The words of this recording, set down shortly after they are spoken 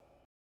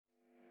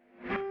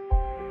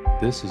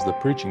This is the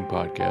preaching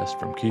podcast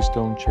from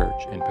Keystone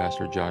Church and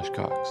Pastor Josh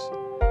Cox.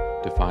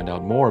 To find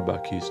out more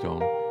about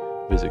Keystone,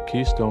 visit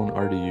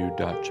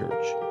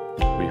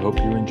keystonerdu.church. We hope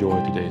you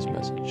enjoy today's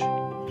message.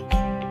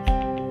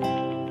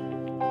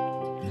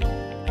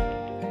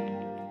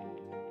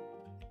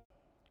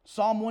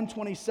 Psalm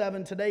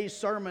 127, today's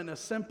sermon is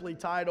simply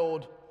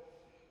titled,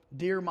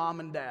 Dear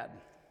Mom and Dad.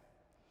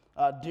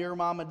 Dear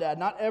Mom and Dad.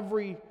 Not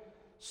every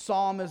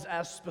psalm is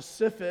as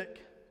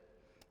specific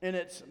in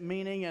its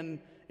meaning and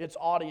its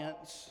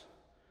audience,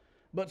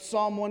 but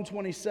Psalm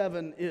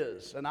 127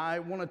 is. And I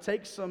want to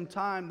take some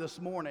time this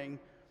morning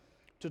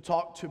to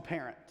talk to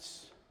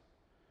parents.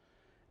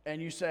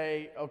 And you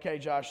say, okay,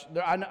 Josh,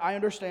 I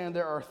understand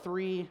there are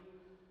three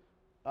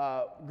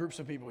groups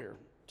of people here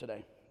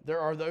today. There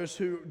are those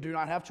who do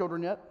not have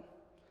children yet.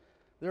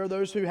 There are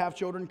those who have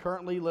children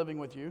currently living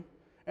with you.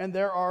 And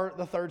there are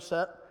the third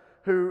set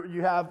who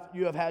you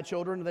have had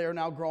children. They are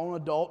now grown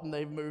adult and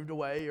they've moved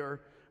away,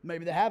 or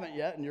maybe they haven't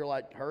yet, and you're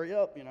like, hurry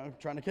up,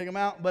 trying to kick them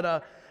out.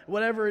 But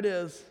whatever it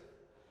is,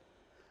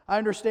 I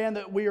understand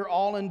that we are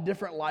all in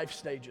different life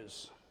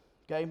stages,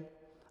 okay?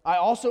 I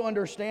also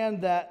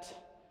understand that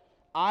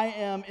I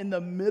am in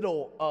the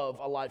middle of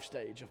a life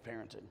stage of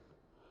parenting.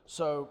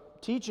 So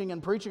teaching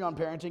and preaching on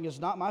parenting is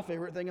not my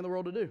favorite thing in the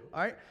world to do,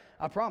 all right?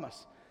 I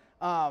promise.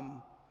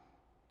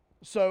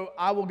 So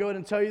I will go ahead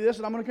and tell you this,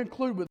 and I'm going to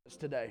conclude with this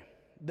today,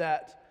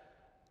 that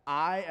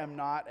I am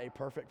not a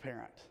perfect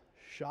parent.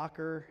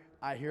 Shocker.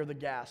 I hear the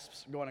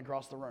gasps going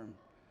across the room.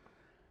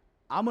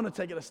 I'm going to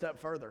take it a step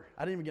further.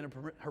 I didn't even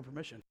get her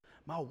permission.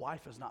 My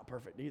wife is not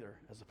perfect either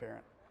as a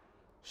parent.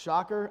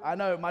 Shocker. I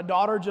know. My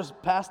daughter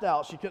just passed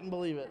out. She couldn't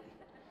believe it.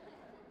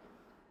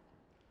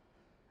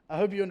 I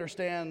hope you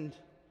understand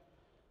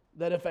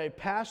that if a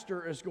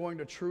pastor is going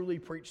to truly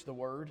preach the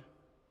word,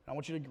 I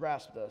want you to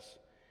grasp this,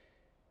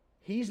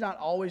 he's not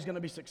always going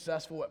to be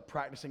successful at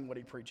practicing what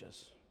he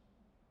preaches.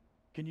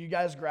 Can you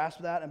guys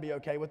grasp that and be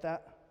okay with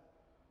that?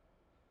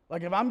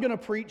 Like, if I'm going to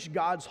preach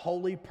God's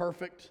holy,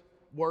 perfect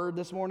word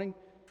this morning,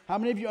 how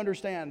many of you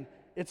understand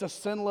it's a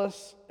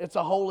sinless, it's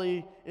a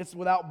holy, it's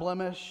without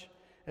blemish?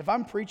 If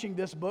I'm preaching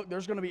this book,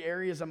 there's going to be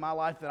areas in my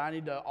life that I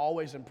need to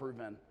always improve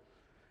in.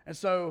 And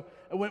so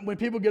when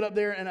people get up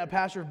there and a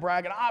pastor's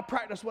bragging, I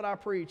practice what I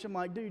preach, I'm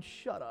like, dude,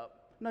 shut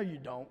up. No, you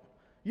don't.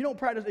 You don't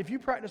practice. If you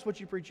practice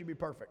what you preach, you'll be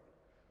perfect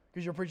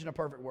because you're preaching a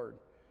perfect word.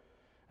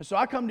 And so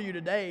I come to you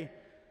today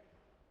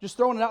just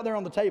throwing it out there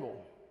on the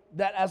table,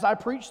 that as I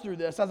preached through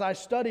this, as I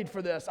studied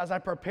for this, as I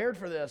prepared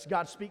for this,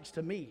 God speaks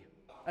to me,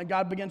 and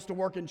God begins to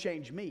work and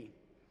change me.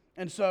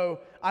 And so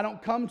I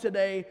don't come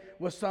today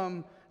with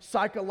some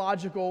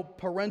psychological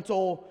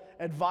parental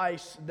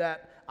advice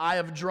that I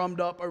have drummed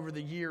up over the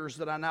years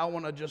that I now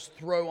want to just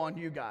throw on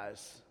you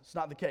guys. It's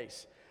not the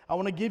case. I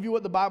want to give you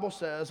what the Bible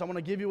says. I want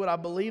to give you what I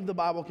believe the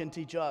Bible can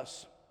teach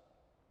us.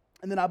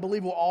 And then I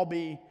believe we'll all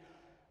be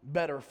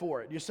better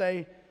for it. You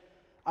say,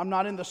 I'm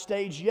not in the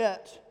stage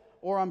yet,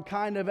 or I'm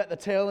kind of at the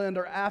tail end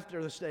or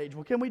after the stage.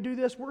 Well, can we do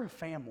this? We're a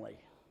family.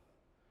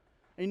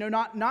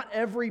 Not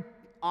every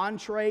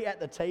entree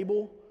at the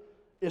table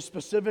is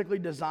specifically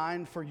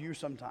designed for you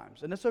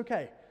sometimes, and it's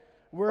okay.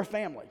 We're a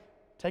family.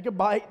 Take a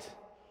bite,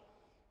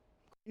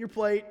 your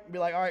plate, be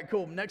like, all right,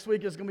 cool, next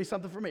week is going to be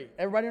something for me.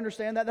 Everybody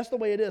understand that? That's the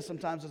way it is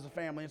sometimes as a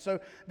family, and so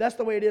that's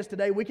the way it is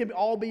today. We can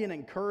all be an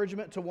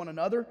encouragement to one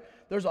another.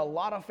 There's a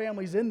lot of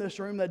families in this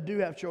room that do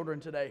have children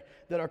today,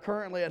 that are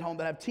currently at home,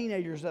 that have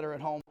teenagers that are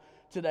at home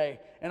today,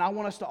 and I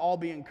want us to all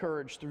be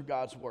encouraged through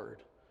God's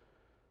word.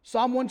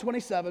 Psalm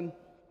 127,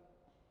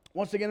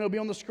 once again, it'll be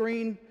on the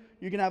screen.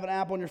 You can have an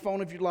app on your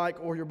phone if you'd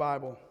like, or your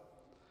Bible.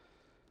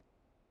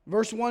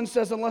 Verse 1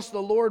 says, unless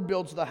the Lord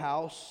builds the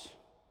house,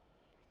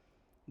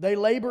 they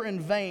labor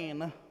in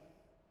vain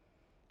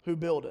who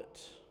build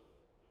it.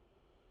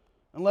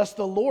 Unless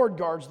the Lord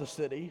guards the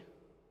city,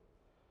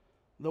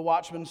 the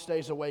watchman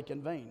stays awake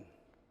in vain.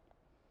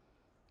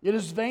 It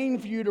is vain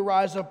for you to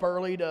rise up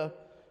early, to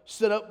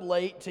sit up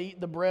late, to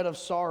eat the bread of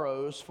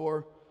sorrows,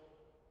 for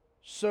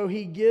so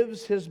he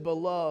gives his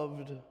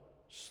beloved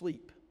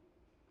sleep.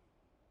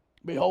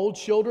 Behold,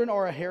 children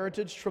are a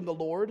heritage from the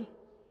Lord.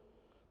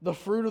 The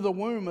fruit of the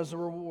womb is a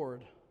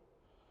reward.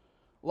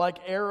 Like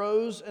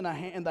arrows in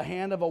the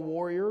hand of a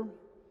warrior,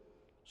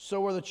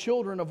 so are the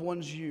children of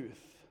one's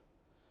youth.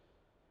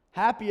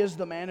 Happy is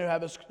the man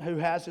who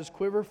has his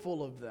quiver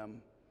full of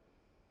them.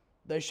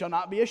 They shall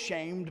not be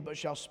ashamed, but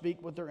shall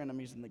speak with their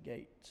enemies in the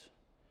gate.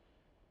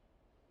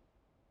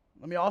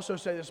 Let me also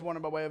say this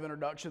morning by way of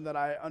introduction that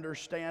I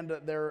understand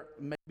that there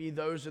may be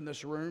those in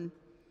this room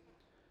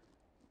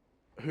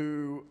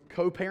who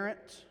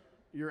co-parent.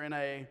 You're in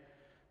a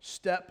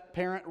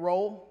step-parent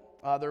role.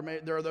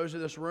 There are those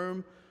in this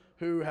room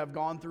who have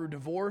gone through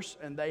divorce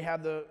and they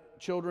have the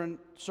children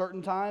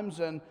certain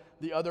times and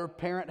the other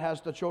parent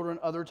has the children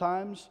other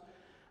times.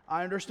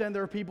 I understand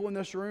there are people in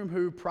this room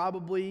who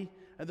probably,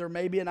 and there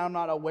may be, and I'm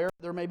not aware,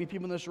 there may be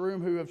people in this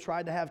room who have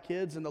tried to have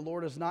kids and the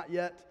Lord has not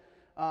yet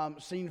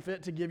seen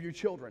fit to give you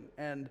children.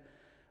 And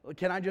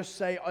can I just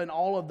say, in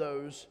all of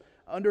those,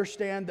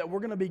 understand that we're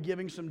going to be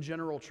giving some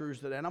general truths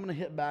today, and I'm going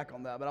to hit back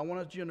on that, but I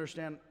want you to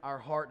understand our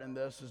heart in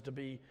this is to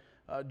be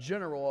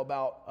general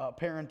about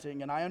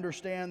parenting, and I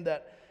understand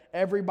that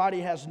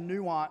everybody has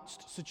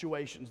nuanced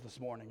situations this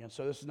morning, and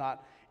so this is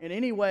not in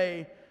any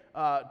way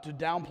to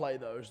downplay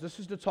those. This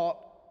is to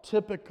talk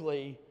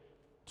typically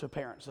to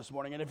parents this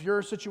morning, and if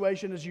your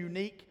situation is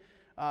unique,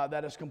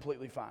 that is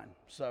completely fine.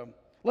 So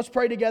let's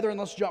pray together and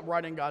let's jump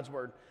right in God's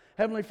Word.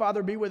 Heavenly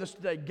Father, be with us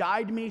today.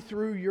 Guide me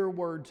through your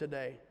Word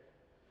today.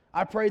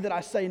 I pray that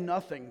I say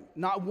nothing,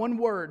 not one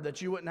word that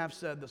you wouldn't have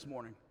said this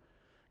morning.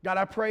 God,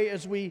 I pray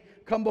as we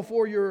come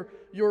before your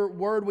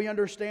Word, we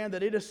understand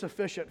that it is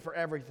sufficient for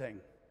everything.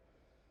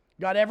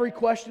 God, every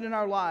question in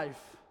our life,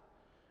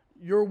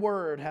 your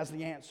Word has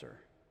the answer.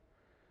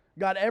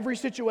 God, every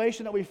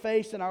situation that we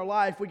face in our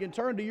life, we can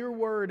turn to your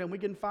Word and we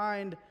can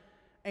find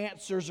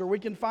answers, or we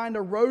can find a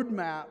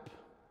roadmap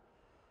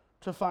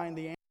to find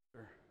the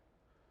answer.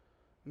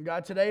 And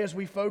God, today as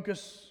we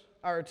focus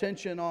our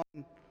attention on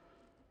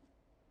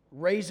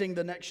raising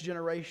the next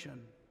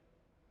generation,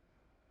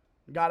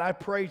 God, I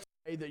pray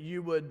today that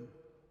you would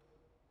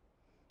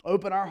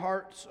open our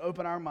hearts,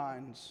 open our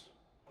minds,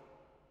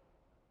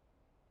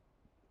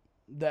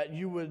 that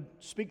you would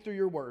speak through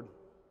your word.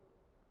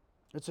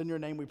 It's in your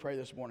name we pray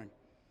this morning.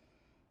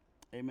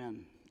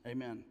 Amen.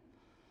 Amen.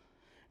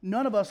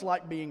 None of us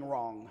like being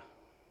wrong.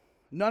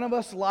 None of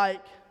us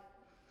like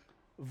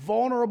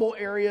vulnerable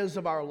areas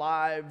of our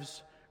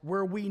lives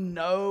where we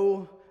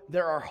know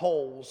there are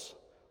holes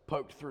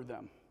poked through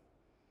them.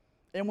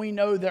 And we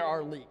know there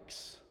are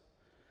leaks.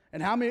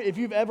 And how many, if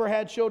you've ever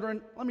had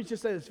children, let me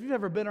just say this, if you've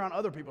ever been around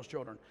other people's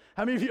children,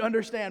 how many of you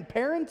understand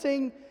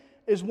parenting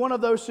is one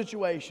of those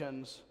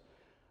situations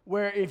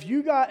where if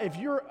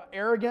you're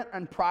arrogant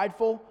and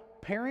prideful,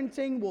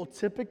 parenting will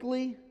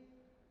typically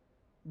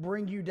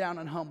bring you down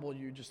and humble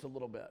you just a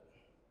little bit.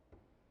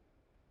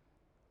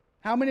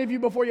 How many of you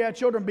before you had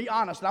children, be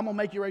honest, and I'm going to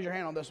make you raise your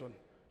hand on this one.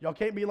 Y'all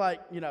can't be like,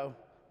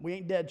 we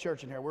ain't dead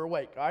church in here. We're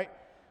awake, all right?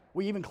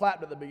 We even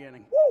clapped at the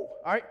beginning. Woo!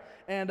 All right?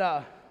 And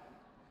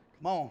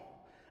come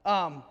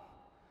on.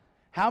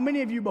 How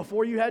many of you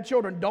before you had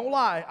children, don't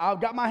lie,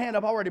 I've got my hand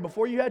up already,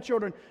 before you had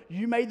children,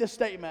 you made the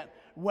statement,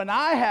 when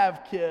I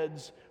have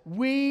kids,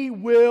 we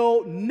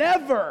will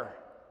never,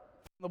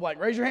 fill the blank.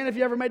 Raise your hand if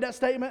you ever made that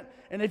statement.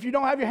 And if you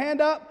don't have your hand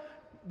up,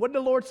 what did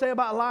the Lord say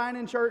about lying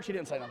in church? He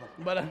didn't say nothing.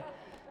 But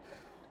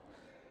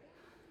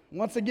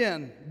once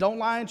again, don't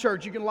lie in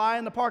church. You can lie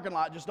in the parking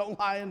lot, just don't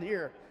lie in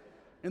here,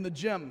 in the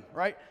gym,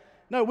 right?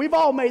 No, we've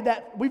all made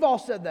that, we've all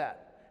said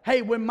that.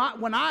 Hey,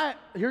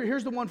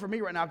 here's the one for me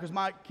right now because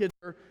my kids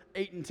are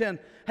 8 and 10.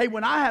 Hey,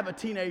 when I have a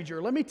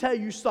teenager, let me tell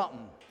you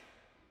something.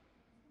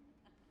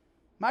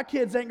 My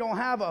kids ain't going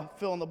to have a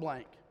fill in the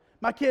blank.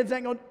 My kids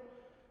ain't going to.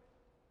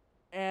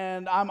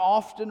 And I'm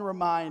often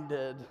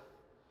reminded,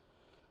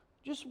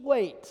 just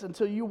wait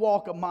until you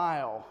walk a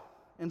mile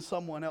in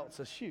someone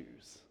else's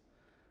shoes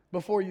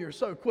before you're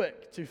so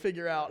quick to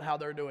figure out how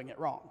they're doing it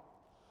wrong.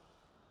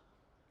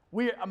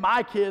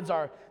 My kids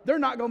they're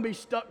not going to be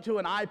stuck to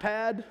an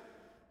iPad.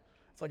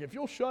 It's like, if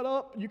you'll shut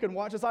up, you can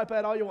watch this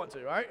iPad all you want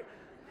to, all right?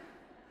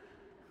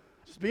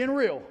 Just being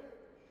real.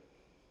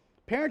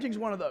 Parenting's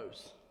one of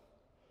those.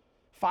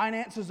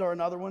 Finances are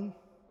another one.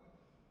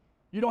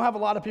 You don't have a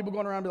lot of people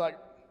going around and be like,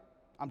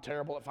 I'm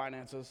terrible at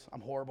finances.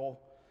 I'm horrible.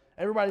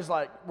 Everybody's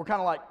like, we're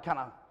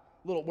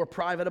we're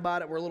private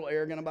about it. We're a little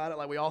arrogant about it.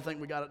 Like we all think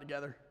we got it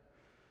together.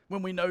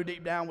 When we know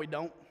deep down we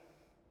don't.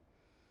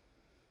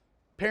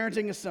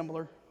 Parenting is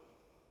similar.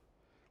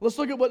 Let's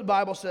look at what the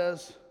Bible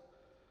says.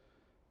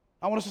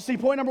 I want us to see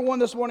point number 1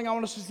 this morning. I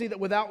want us to see that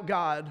without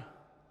God,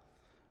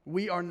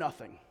 we are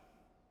nothing.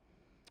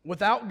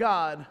 Without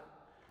God,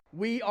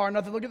 we are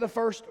nothing. Look at the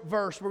first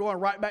verse. We're going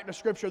right back to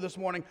Scripture this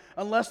morning.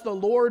 Unless the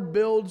Lord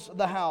builds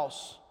the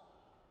house,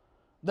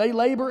 they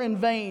labor in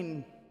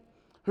vain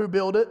who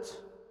build it.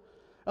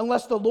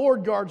 Unless the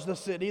Lord guards the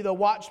city, the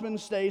watchman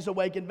stays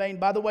awake in vain.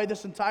 By the way,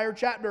 this entire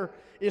chapter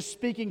is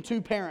speaking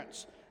to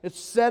parents. It's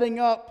setting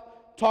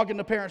up, talking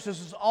to parents.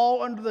 This is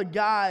all under the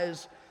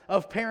guise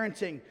of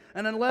parenting.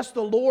 And unless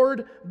the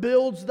Lord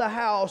builds the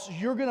house,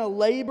 you're going to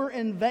labor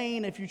in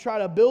vain if you try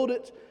to build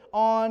it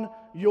on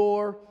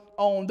your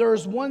own.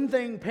 There's one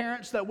thing,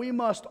 parents, that we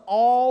must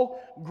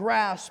all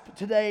grasp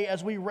today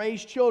as we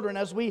raise children,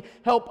 as we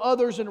help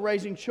others in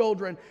raising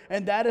children,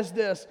 and that is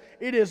this: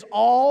 it is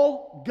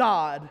all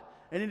God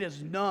and it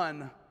is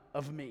none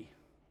of me.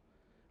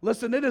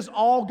 Listen, it is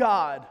all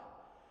God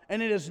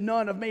and it is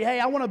none of me.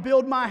 Hey, I want to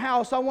build my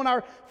house. I want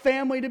our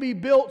family to be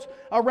built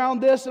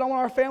around this, and I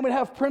want our family to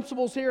have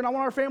principles here, and I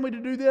want our family to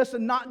do this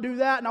and not do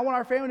that, and I want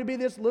our family to be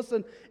this.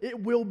 Listen,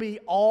 it will be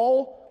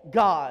all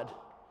God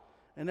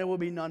and it will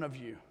be none of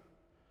you.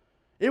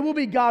 It will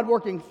be God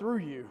working through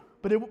you,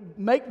 but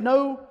make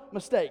no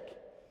mistake,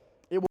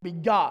 it will be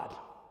God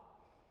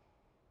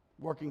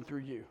working through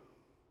you.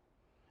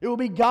 It will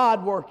be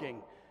God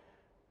working.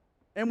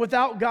 And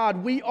without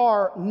God, we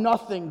are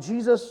nothing.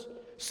 Jesus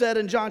said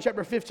in John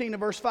chapter 15 and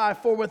verse 5,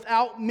 "For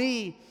without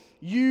me,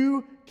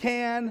 you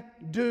can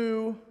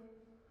do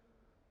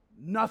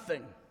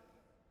nothing."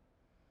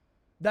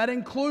 That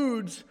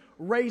includes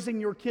raising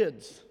your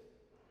kids.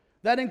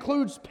 That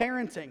includes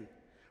parenting.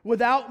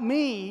 Without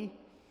me,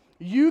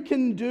 you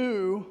can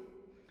do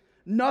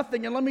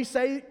nothing. And let me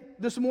say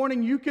this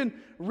morning, you can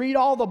read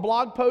all the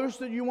blog posts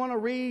that you want to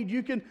read.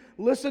 You can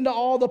listen to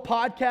all the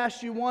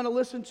podcasts you want to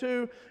listen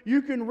to.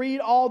 You can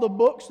read all the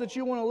books that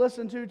you want to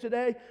listen to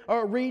today,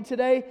 or read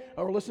today,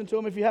 or listen to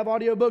them if you have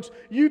audiobooks.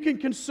 You can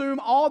consume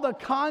all the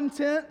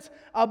content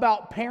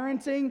about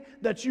parenting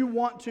that you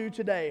want to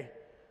today.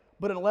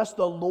 But unless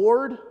the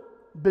Lord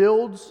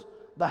builds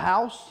the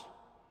house,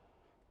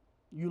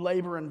 you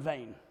labor in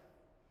vain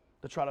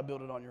to try to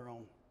build it on your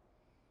own.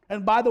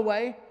 And by the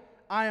way,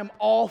 I am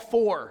all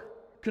for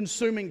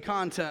consuming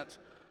content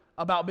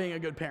about being a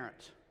good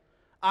parent.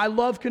 I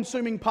love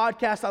consuming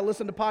podcasts. I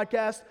listen to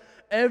podcasts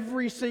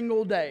every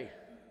single day.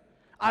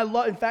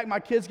 In fact, my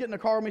kids get in the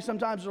car with me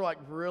sometimes. They're like,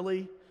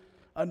 really?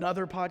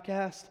 Another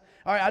podcast?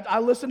 All right, I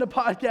listen to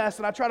podcasts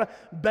and I try to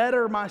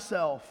better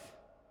myself.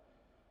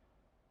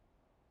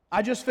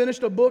 I just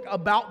finished a book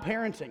about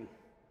parenting.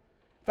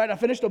 In fact, I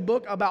finished a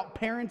book about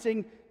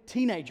parenting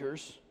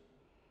teenagers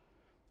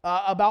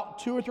about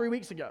 2 or 3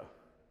 weeks ago.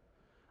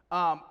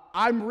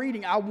 I'm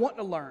reading, I want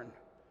to learn.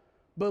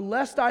 But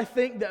lest I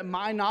think that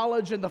my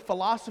knowledge and the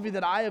philosophy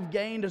that I have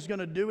gained is going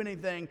to do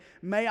anything,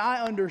 may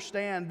I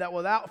understand that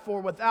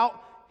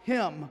without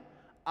Him,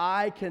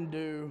 I can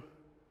do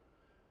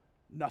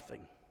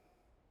nothing.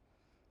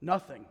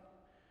 Nothing.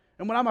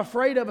 And what I'm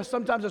afraid of is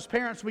sometimes as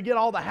parents, we get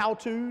all the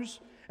how-tos,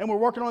 and we're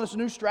working on this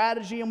new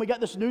strategy, and we got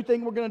this new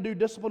thing we're going to do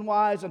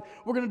discipline-wise, and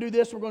we're going to do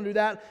this, we're going to do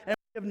that, and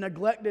we have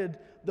neglected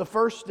the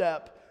first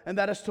step, and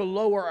that is to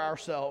lower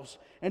ourselves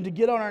and to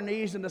get on our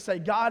knees and to say,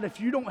 God, if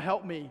you don't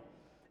help me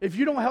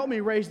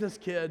raise this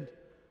kid,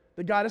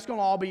 then God, it's going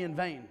to all be in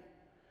vain.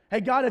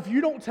 Hey, God, if you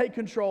don't take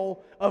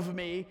control of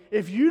me,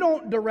 if you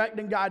don't direct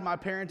and guide my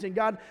parenting,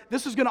 God,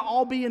 this is going to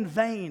all be in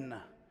vain.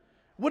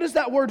 What does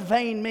that word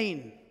vain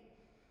mean?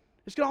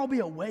 It's going to all be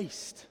a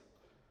waste.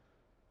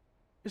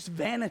 It's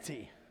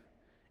vanity.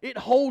 It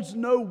holds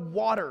no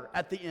water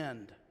at the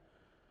end.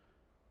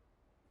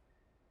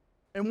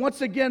 And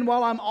once again,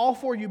 while I'm all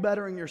for you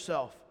bettering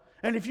yourself,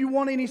 and if you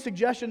want any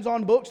suggestions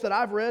on books that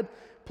I've read,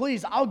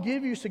 please, I'll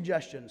give you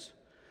suggestions.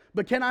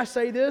 But can I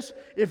say this?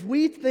 If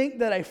we think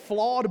that a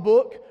flawed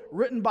book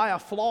written by a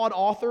flawed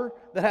author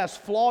that has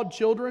flawed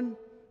children,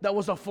 that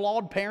was a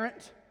flawed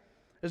parent,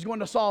 is going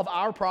to solve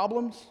our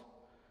problems,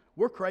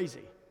 we're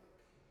crazy.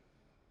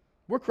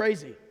 We're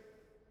crazy.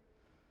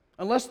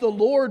 Unless the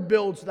Lord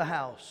builds the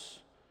house.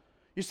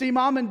 You see,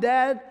 Mom and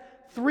Dad,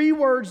 3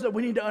 words that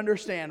we need to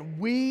understand.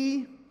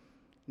 We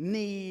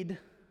need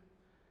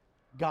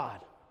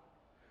God.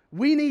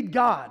 We need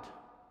God.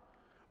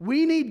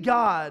 We need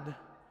God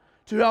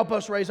to help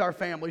us raise our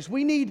families.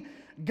 We need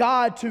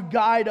God to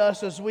guide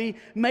us as we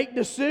make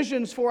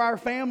decisions for our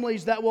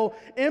families that will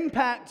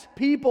impact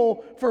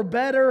people for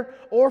better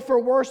or for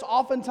worse,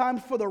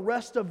 oftentimes for the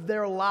rest of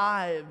their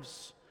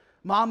lives.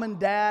 Mom and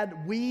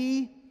Dad,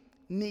 we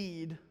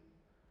need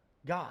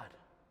God.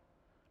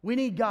 We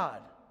need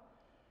God.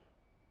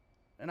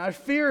 And I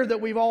fear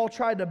that we've all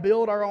tried to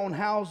build our own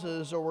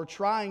houses, or we're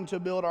trying to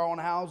build our own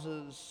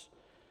houses,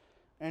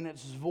 and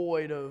it's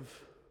void of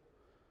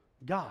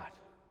God.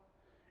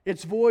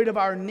 It's void of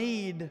our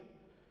need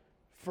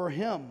for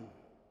Him.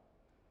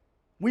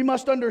 We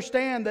must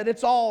understand that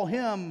it's all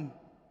Him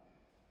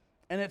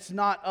and it's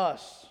not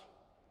us.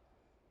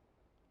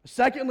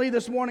 Secondly,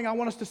 this morning I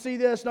want us to see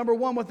this. Number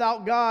 1,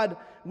 without God,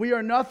 we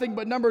are nothing.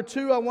 But number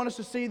 2, I want us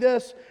to see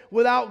this.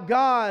 Without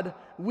God,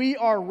 we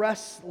are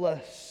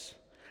restless.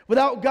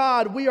 Without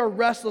God, we are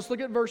restless.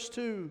 Look at verse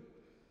 2.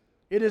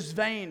 It is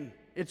vain.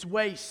 It's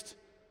waste.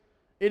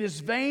 It is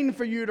vain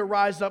for you to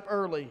rise up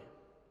early,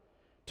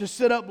 to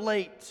sit up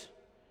late,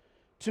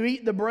 to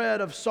eat the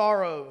bread of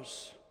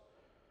sorrows,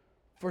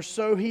 for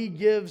so He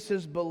gives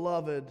His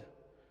beloved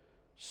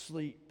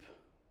sleep.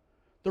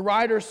 The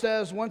writer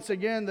says once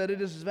again that it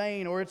is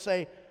vain, or it's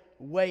a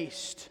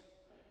waste.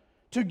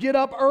 To get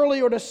up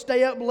early or to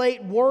stay up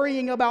late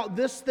worrying about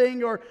this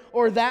thing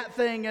or that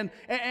thing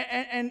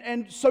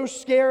and so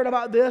scared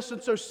about this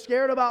and so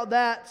scared about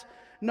that.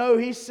 No,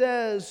 he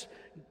says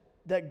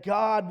that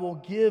God will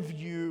give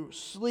you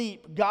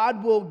sleep.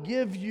 God will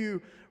give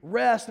you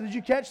rest. And did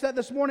you catch that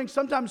this morning?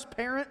 Sometimes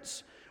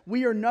parents,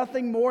 we are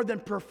nothing more than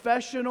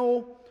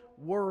professional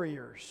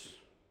worriers.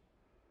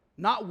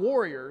 Not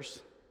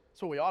warriors.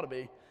 That's what we ought to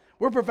be.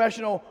 We're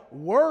professional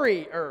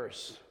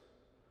worriers.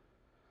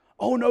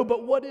 Oh no,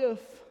 but what if?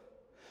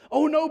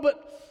 Oh no,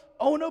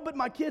 but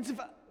my kids,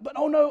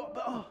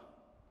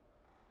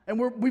 and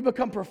we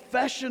become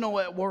professional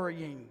at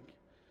worrying.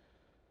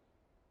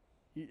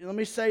 Let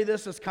me say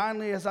this as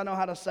kindly as I know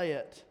how to say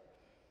it.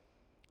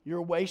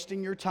 You're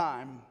wasting your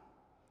time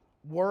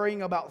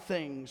worrying about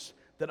things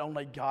that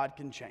only God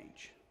can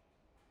change.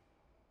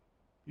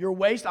 I'm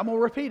going to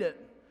repeat it.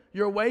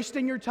 You're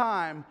wasting your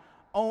time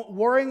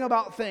worrying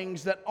about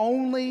things that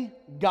only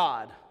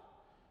God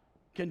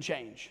can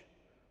change.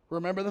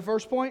 Remember the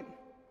first point?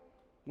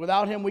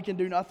 Without Him, we can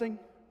do nothing.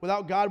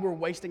 Without God, we're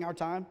wasting our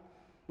time.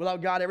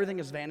 Without God, everything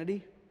is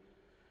vanity.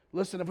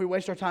 Listen, if we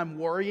waste our time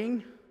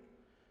worrying,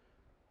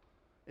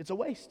 it's a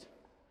waste.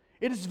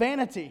 It is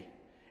vanity.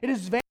 It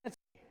is vanity.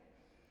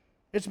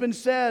 It's been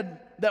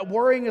said that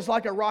worrying is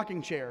like a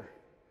rocking chair.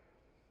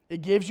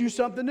 It gives you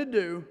something to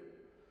do,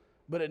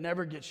 but it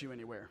never gets you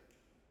anywhere.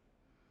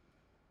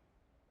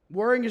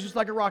 Worrying is just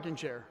like a rocking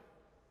chair.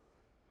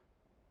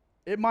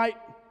 It might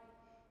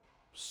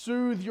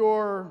soothe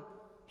your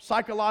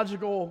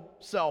psychological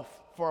self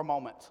for a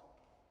moment.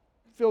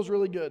 It feels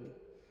really good,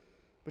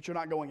 but you're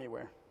not going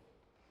anywhere.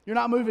 You're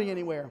not moving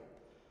anywhere.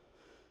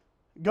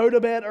 Go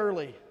to bed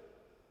early.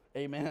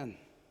 Amen.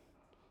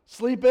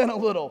 Sleep in a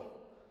little.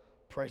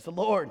 Praise the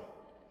Lord.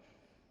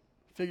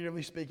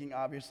 Figuratively speaking,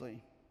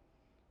 obviously.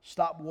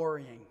 Stop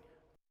worrying,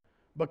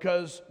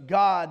 because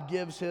God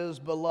gives His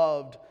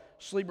beloved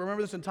sleep.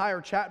 Remember, this entire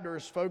chapter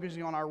is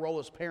focusing on our role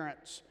as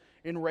parents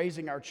in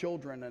raising our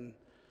children. And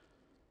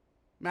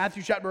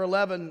Matthew chapter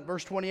 11,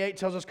 verse 28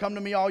 tells us, "Come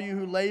to me, all you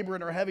who labor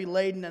and are heavy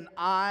laden, and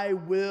I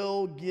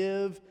will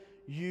give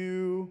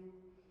you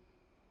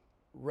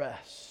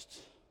rest."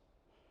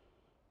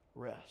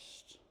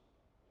 Rest.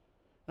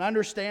 And I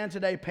understand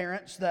today,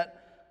 parents, that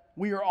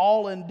we are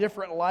all in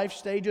different life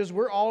stages.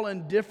 We're all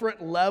in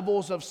different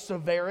levels of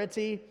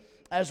severity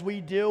as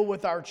we deal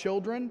with our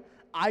children.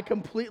 I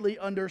completely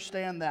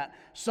understand that.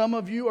 Some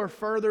of you are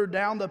further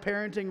down the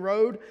parenting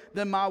road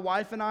than my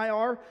wife and I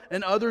are,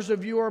 and others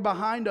of you are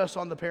behind us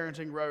on the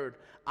parenting road.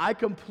 I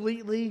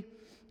completely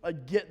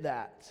get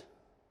that.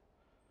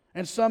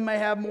 And some may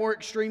have more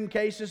extreme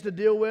cases to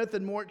deal with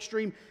and more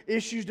extreme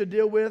issues to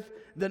deal with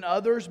than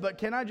others. But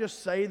can I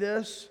just say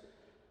this?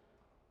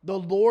 The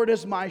Lord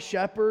is my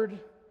shepherd.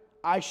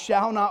 I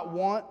shall not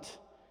want.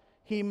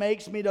 He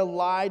makes me to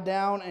lie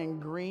down in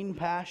green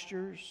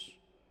pastures.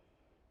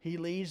 He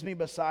leads me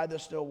beside the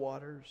still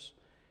waters.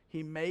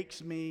 He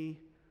makes me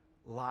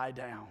lie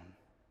down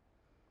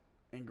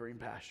in green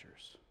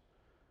pastures.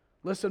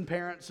 Listen,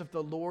 parents, if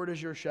the Lord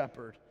is your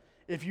shepherd,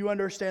 if you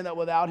understand that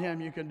without Him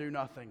you can do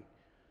nothing,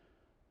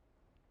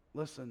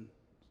 listen,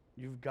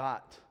 you've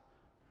got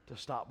to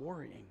stop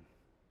worrying.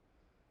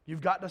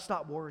 You've got to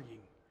stop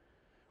worrying.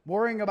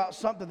 Worrying about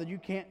something that you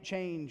can't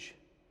change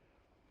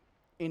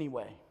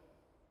anyway.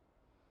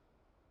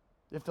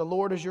 If the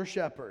Lord is your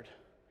shepherd,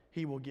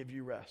 He will give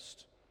you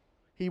rest.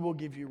 He will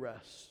give you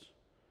rest.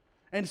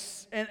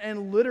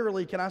 And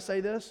literally, can I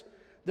say this?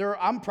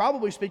 I'm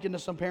probably speaking to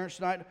some parents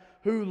tonight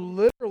who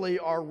literally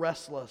are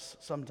restless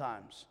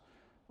sometimes.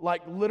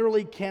 Like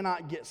literally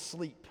cannot get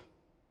sleep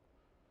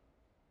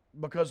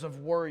because of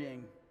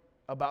worrying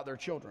about their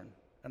children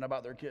and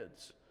about their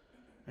kids.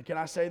 And can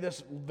I say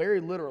this very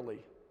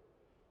literally?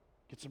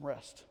 Get some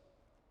rest.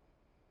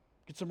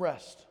 Get some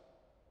rest.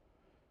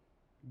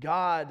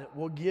 God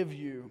will give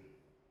you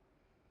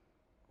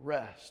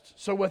rest.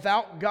 So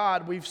without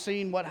God, we've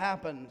seen what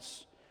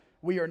happens.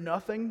 We are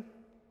nothing,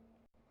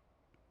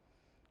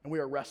 and we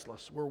are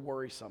restless. We're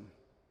worrisome.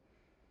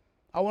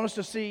 I want us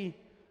to see,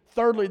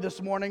 thirdly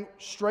this morning,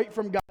 straight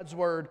from God's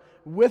Word,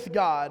 with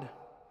God,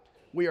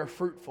 we are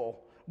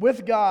fruitful.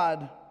 With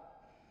God,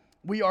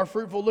 we are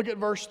fruitful. Look at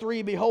verse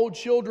 3. "Behold,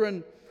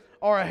 children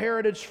are a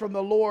heritage from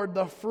the Lord.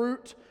 The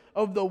fruit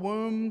of the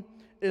womb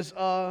is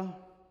a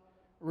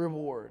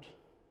reward."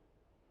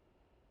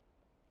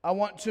 I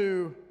want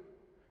to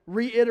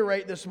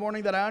reiterate this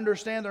morning that I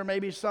understand there may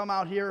be some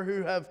out here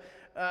who have,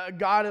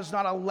 God has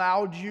not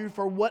allowed you,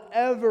 for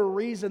whatever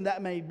reason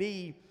that may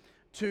be,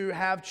 to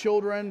have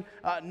children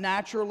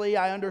naturally.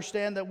 I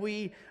understand that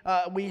we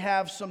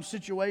have some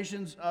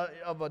situations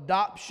of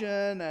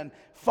adoption and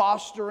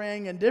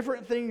fostering and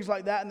different things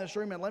like that in this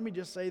room. And let me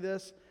just say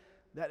this,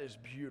 that is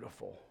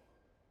beautiful.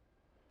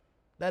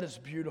 That is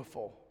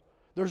beautiful.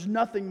 There's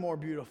nothing more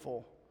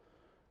beautiful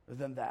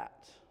than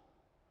that.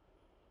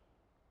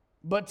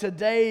 But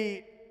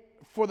today,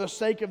 for the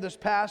sake of this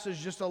passage,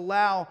 just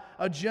allow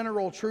a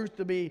general truth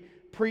to be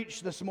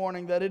preached this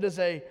morning, that it is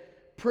a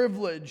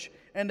privilege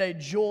and a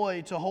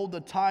joy to hold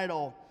the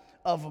title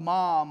of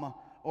mom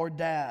or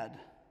dad.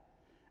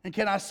 And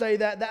can I say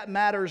that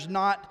matters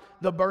not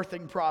the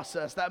birthing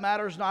process. That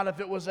matters not if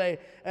it was an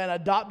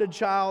adopted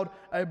child,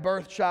 a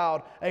birth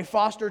child, a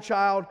foster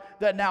child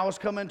that now has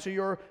come into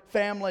your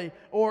family,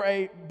 or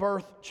a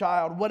birth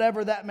child.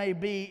 Whatever that may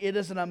be, it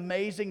is an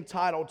amazing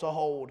title to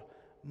hold.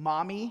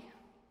 Mommy,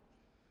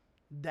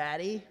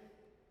 daddy,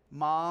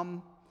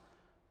 mom,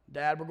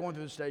 dad. We're going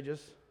through the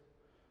stages.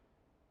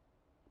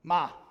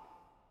 Ma.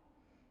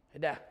 Hey,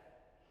 dad.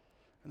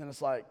 And then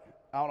it's like,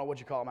 I don't know what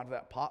you call them after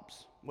that.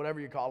 Pops, whatever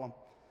you call them.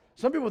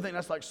 Some people think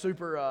that's like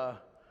super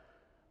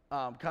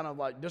kind of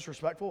like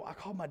disrespectful. I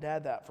called my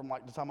dad that from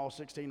like the time I was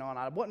 16 on.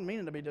 I wasn't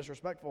meaning to be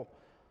disrespectful.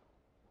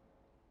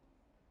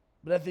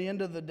 But at the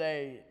end of the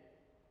day,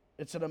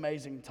 it's an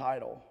amazing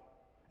title.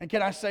 And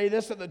can I say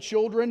this, that the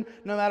children,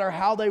 no matter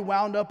how they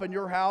wound up in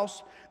your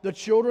house, the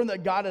children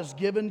that God has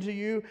given to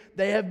you,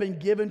 they have been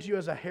given to you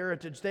as a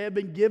heritage. They have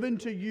been given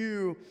to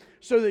you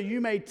so that you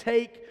may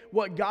take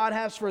what God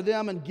has for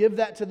them and give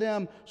that to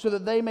them so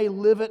that they may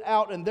live it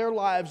out in their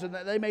lives, and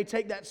that they may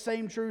take that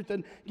same truth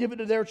and give it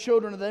to their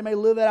children, and they may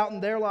live it out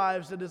in their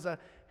lives. It is a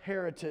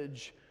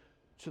heritage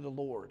to the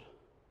Lord.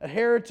 A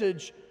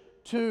heritage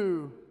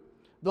to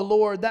the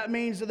Lord. That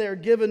means that they are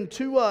given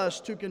to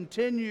us to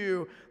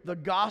continue the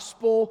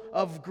gospel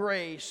of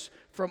grace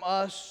from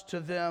us to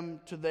them,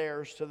 to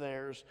theirs, to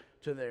theirs,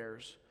 to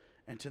theirs,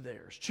 and to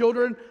theirs.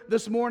 Children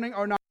this morning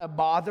are not a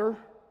bother.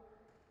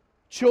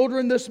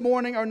 Children this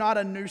morning are not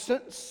a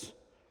nuisance.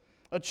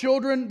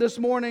 Children this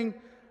morning,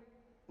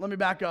 let me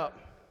back up.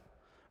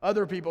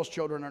 Other people's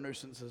children are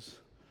nuisances.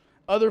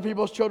 Other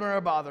people's children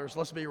are bothers.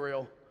 Let's be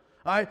real.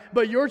 All right?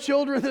 But your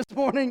children this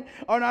morning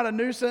are not a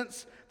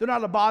nuisance. They're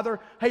not a bother.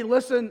 Hey,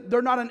 listen,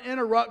 they're not an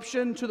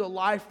interruption to the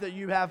life that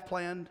you have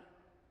planned.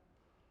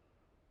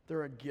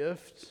 They're a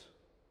gift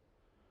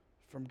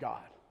from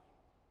God.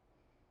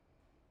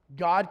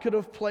 God could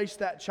have placed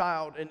that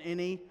child in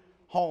any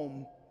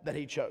home that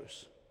He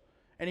chose.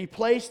 And He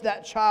placed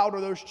that child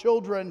or those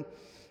children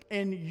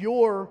in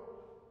your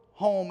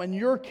home, in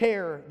your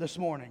care this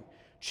morning.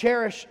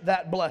 Cherish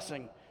that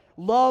blessing.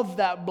 Love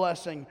that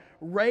blessing.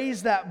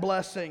 Raise that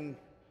blessing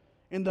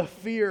in the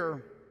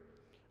fear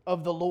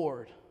of the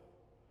Lord.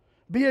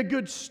 Be a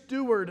good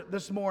steward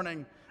this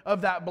morning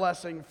of that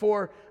blessing,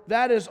 for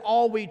that is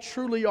all we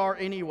truly are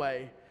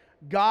anyway.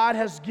 God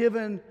has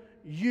given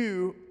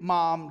you,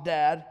 mom,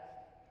 dad,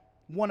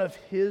 one of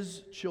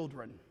His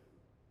children.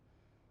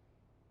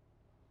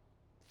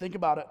 Think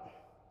about it.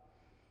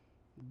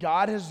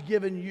 God has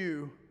given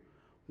you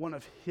one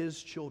of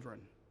His children.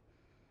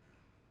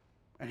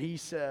 And He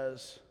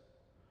says,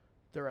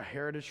 they're a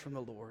heritage from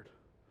the Lord.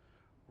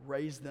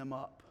 Raise them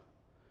up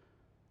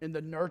in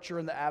the nurture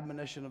and the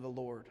admonition of the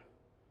Lord.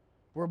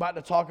 We're about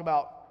to talk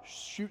about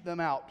shoot them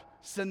out,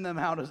 send them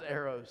out as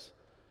arrows.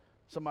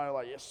 Somebody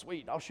like, yeah,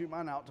 sweet, I'll shoot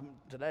mine out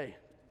today.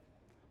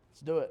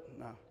 Let's do it.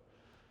 No.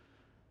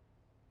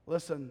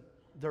 Listen,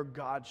 they're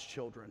God's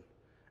children,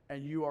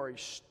 and you are a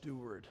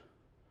steward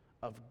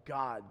of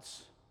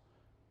God's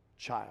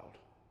child.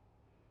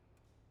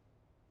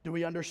 Do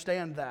we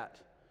understand that?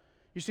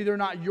 You see, they're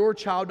not your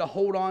child to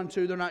hold on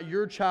to. They're not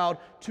your child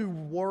to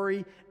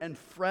worry and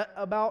fret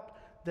about.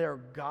 They're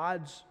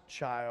God's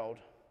child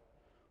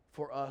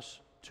for us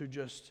to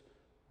just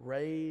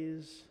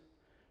raise,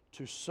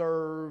 to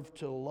serve,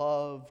 to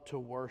love, to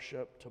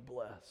worship, to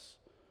bless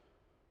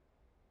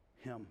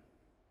Him.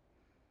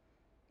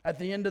 At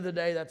the end of the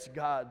day, that's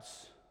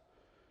God's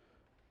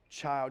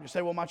child. You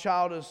say, well, my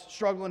child is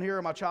struggling here,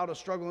 or my child is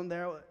struggling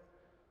there.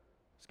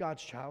 It's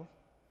God's child.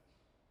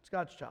 It's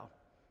God's child.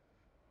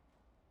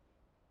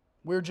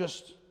 We're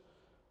just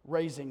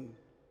raising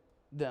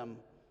them.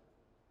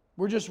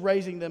 We're just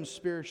raising them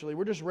spiritually.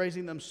 We're just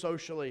raising them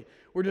socially.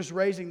 We're just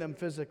raising them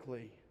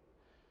physically.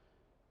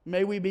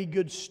 May we be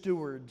good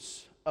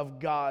stewards of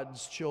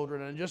God's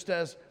children. And just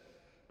as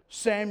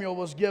Samuel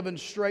was given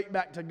straight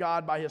back to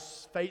God by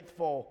his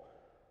faithful,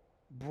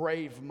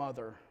 brave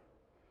mother,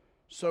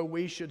 so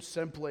we should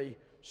simply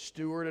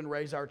steward and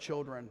raise our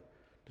children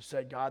to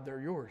say, God,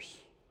 they're yours.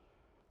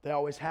 They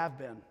always have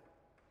been.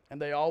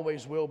 And they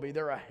always will be.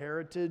 They're a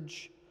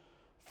heritage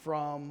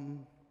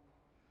from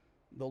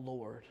the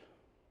Lord.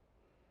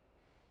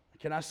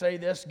 Can I say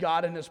this?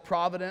 God in His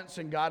providence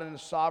and God in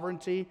His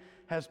sovereignty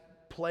has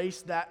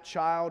placed that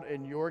child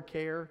in your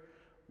care.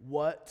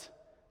 What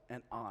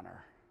an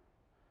honor.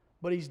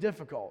 But He's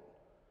difficult.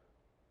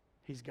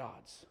 He's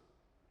God's.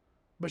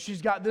 But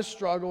she's got this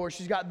struggle, or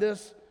she's got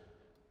this.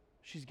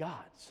 She's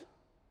God's.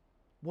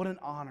 What an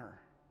honor.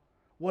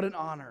 What an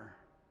honor.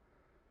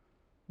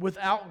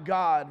 Without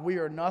God, we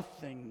are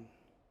nothing.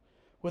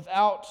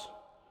 Without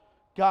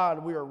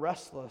God, we are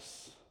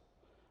restless.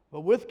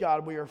 But with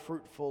God, we are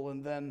fruitful.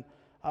 And then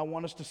I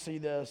want us to see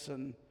this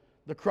and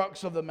the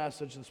crux of the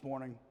message this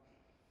morning.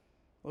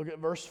 Look at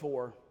verse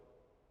 4.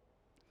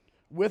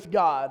 With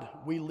God,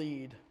 we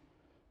lead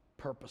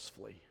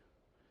purposefully.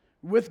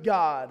 With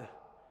God,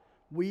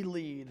 we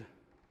lead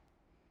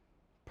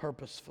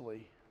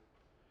purposefully.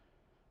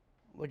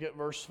 Look at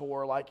verse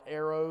 4. Like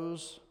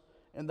arrows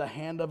in the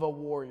hand of a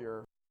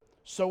warrior,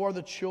 so are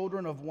the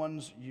children of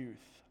one's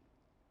youth.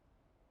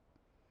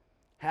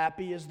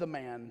 Happy is the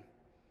man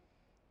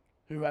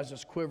who has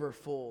his quiver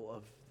full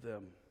of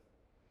them.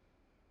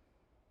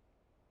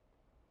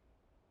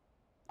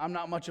 I'm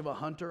not much of a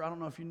hunter. I don't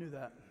know if you knew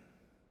that.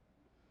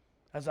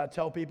 As I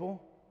tell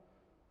people,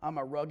 I'm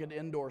a rugged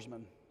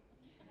indoorsman.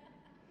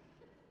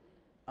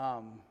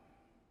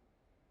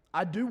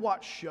 I do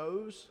watch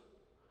shows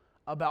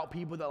about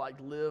people that like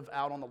live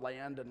out on the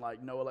land and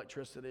like no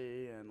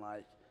electricity and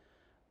like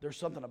there's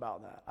something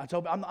about that.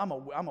 I'm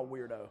a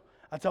weirdo.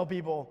 I tell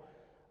people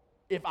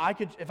if I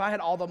had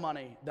all the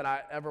money that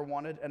I ever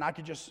wanted and I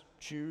could just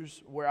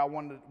choose what I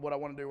want to do, where I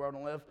want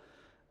to live.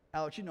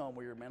 Alex, you know I'm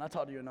weird, man. I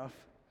talk to you enough.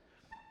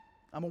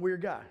 I'm a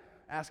weird guy.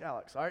 Ask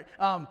Alex, all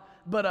right?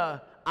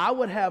 But I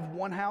would have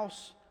one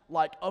house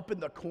like up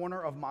in the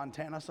corner of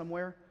Montana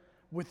somewhere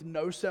with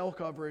no cell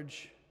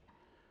coverage,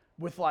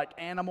 with like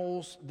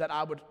animals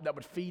that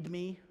would feed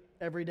me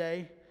every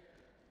day.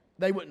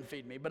 They wouldn't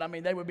feed me, but I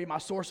mean, they would be my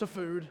source of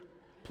food,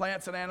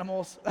 plants and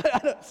animals.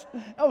 That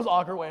was an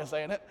awkward way of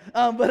saying it.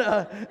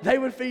 But they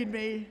would feed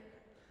me.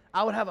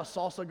 I would have a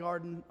salsa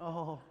garden.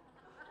 Oh,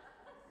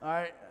 All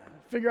right?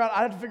 I'd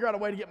have to figure out a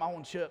way to get my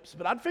own chips,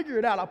 but I'd figure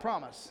it out, I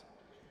promise.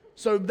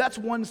 So that's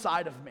one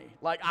side of me.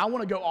 Like, I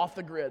want to go off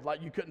the grid.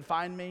 Like, you couldn't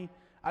find me.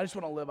 I just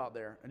want to live out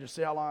there and just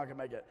see how long I can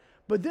make it.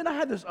 But then I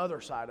had this other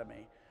side of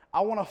me.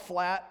 I want a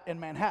flat in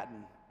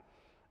Manhattan,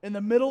 in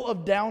the middle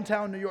of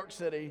downtown New York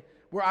City,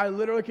 where I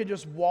literally could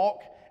just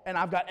walk and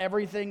I've got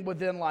everything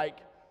within like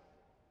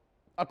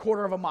a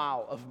quarter of a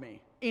mile of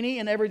me. Any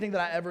and everything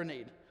that I ever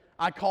need.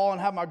 I call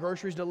and have my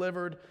groceries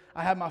delivered.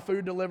 I have my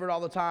food delivered all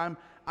the time.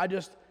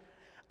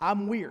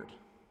 I'm weird.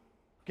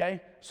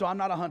 Okay? So I'm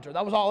not a hunter.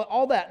 That was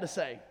all that to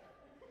say.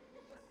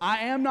 I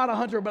am not a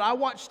hunter, but I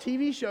watch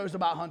TV shows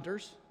about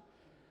hunters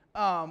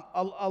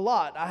a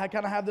lot. I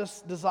kind of have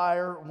this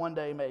desire one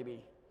day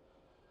maybe.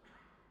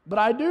 But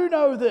I do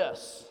know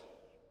this.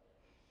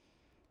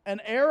 An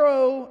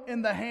arrow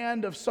in the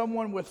hand of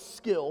someone with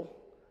skill,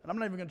 and I'm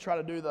not even going to try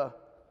to do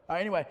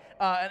an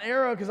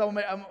arrow, because I'm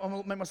going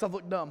to make myself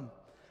look dumb.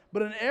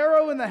 But an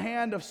arrow in the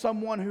hand of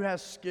someone who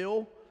has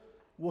skill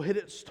will hit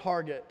its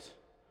target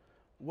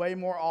way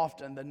more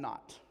often than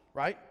not,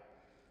 right?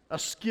 A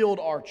skilled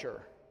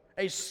archer,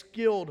 a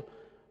skilled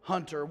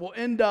hunter will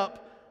end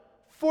up,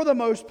 for the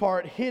most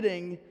part,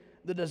 hitting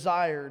the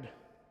desired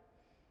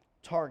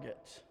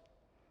target.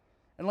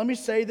 And let me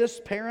say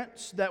this,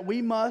 parents, that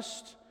we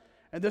must,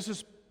 and this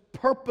is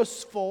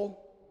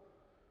purposeful,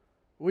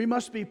 we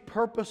must be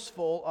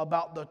purposeful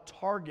about the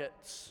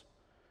targets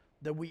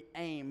that we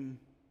aim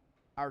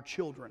our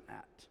children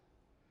at.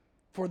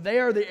 For they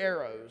are the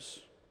arrows,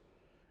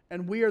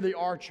 and we are the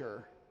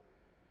archer,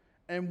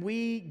 and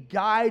we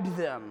guide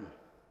them,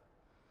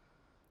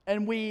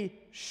 and we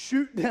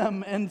shoot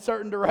them in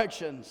certain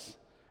directions,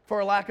 for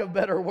a lack of a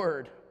better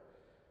word.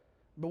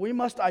 But we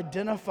must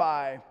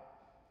identify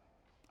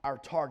our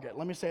target.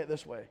 Let me say it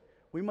this way.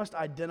 We must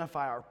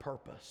identify our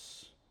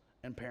purpose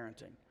in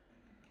parenting.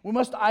 We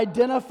must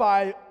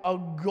identify a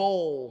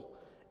goal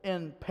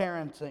in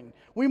parenting.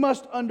 We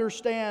must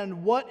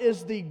understand what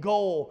is the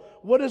goal,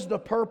 what is the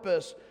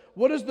purpose,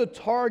 what is the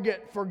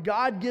target for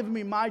God giving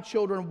me my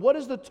children, what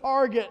is the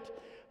target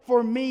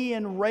for me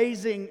in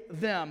raising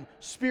them,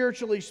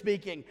 spiritually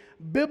speaking,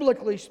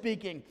 biblically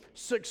speaking.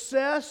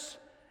 Success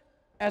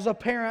as a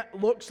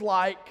parent looks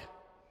like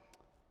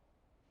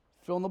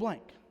fill in the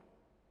blank.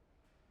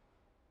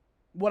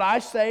 What I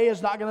say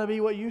is not going to be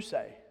what you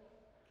say.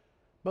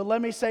 But let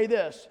me say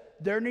this,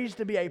 there needs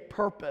to be a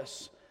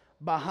purpose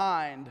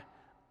behind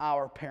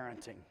our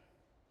parenting.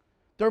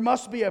 There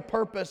must be a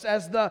purpose.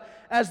 As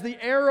the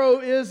arrow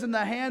is in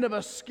the hand of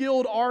a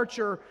skilled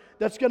archer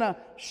that's going to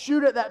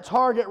shoot at that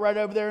target right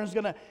over there and is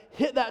going to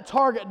hit that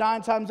target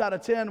 9 times out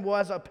of 10. Well,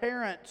 as a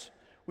parent,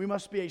 we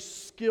must be a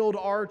skilled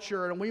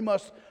archer, and we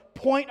must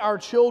point our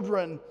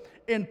children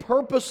in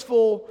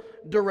purposeful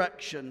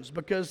directions,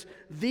 because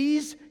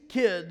these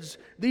kids,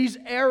 these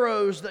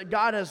arrows that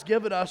God has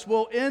given us,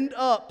 will end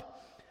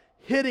up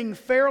hitting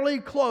fairly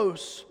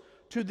close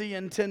to the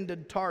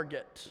intended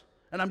target.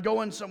 And I'm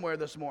going somewhere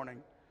this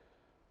morning.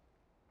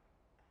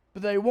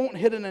 But they won't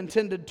hit an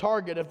intended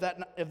target if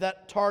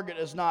that target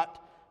is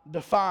not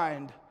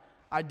defined,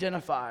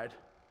 identified,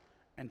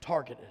 and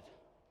targeted.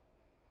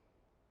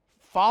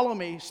 Follow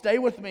me, stay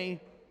with me.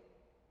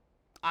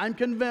 I'm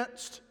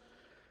convinced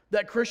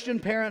that Christian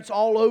parents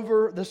all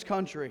over this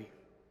country,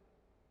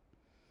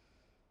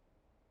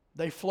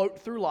 they float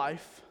through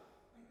life.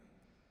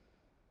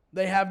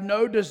 They have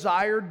no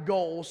desired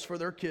goals for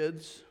their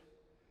kids.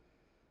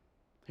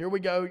 Here we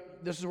go.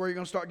 This is where you're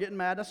going to start getting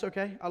mad. That's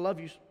okay. I love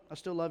you. I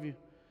still love you.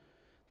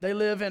 They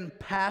live in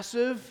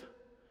passive,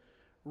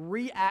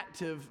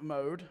 reactive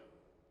mode.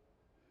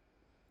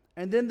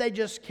 And then they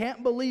just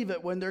can't believe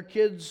it when their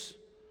kids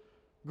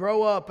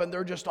grow up and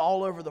they're just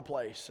all over the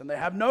place and they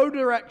have no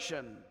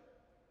direction.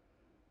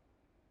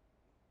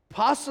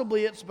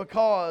 Possibly it's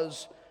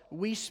because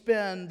we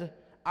spend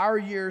our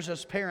years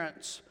as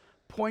parents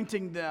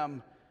pointing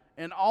them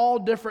in all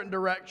different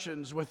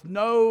directions with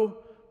no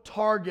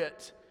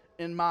target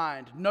in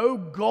mind, no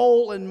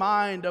goal in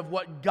mind of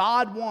what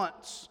God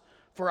wants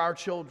for our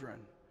children.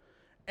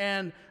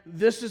 And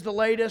this is the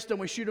latest, and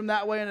we shoot them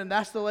that way, and then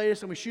that's the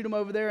latest, and we shoot them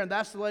over there, and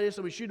that's the latest,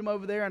 and we shoot them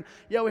over there. And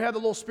yeah, we have the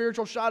little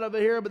spiritual shot over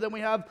here, but then we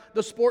have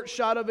the sports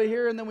shot over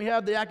here, and then we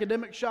have the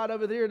academic shot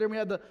over there, then we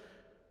have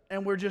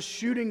and we're just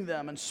shooting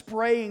them and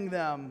spraying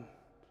them.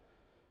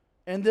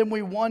 And then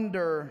we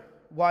wonder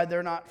why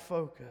they're not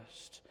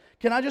focused.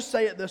 Can I just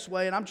say it this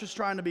way? And I'm just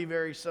trying to be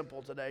very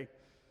simple today.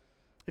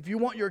 If you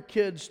want your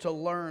kids to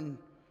learn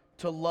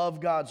to love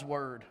God's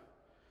Word,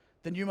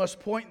 then you must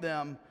point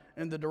them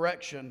in the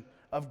direction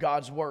of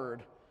God's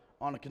Word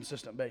on a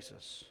consistent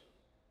basis.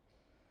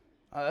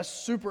 That's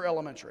super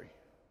elementary.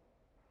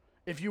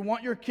 If you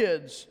want your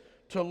kids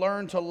to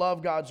learn to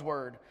love God's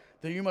Word,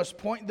 then you must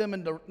point them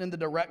in the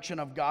direction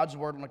of God's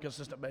Word on a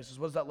consistent basis.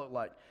 What does that look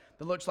like?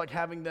 That looks like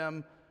having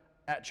them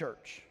at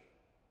church.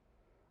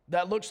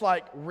 That looks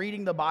like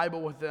reading the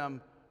Bible with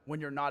them when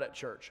you're not at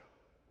church.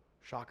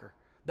 Shocker.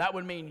 That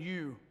would mean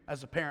you,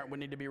 as a parent, would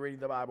need to be reading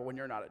the Bible when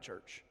you're not at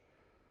church.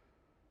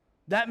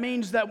 That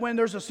means that when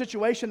there's a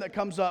situation that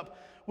comes up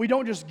we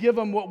don't just give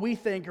them what we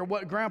think or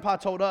what Grandpa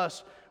told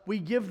us. We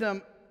give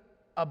them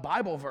a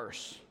Bible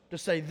verse to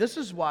say, this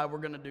is why we're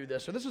going to do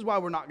this, or this is why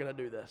we're not going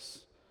to do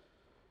this.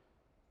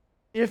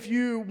 If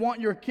you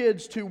want your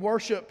kids to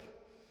worship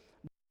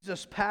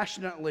Jesus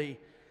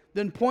passionately,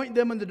 then point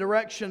them in the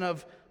direction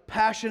of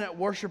passionate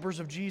worshipers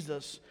of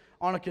Jesus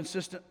on a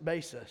consistent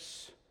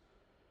basis.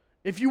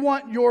 If you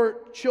want your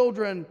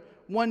children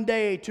one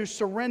day to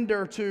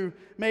surrender to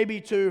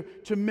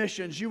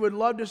missions, you would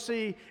love to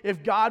see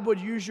if God would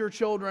use your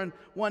children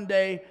one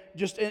day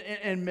just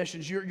in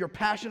missions. You're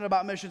passionate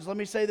about missions. Let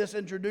me say this,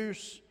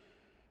 introduce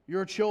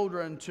your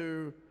children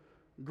to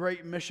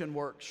great mission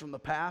works from the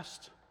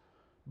past,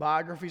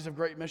 biographies of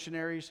great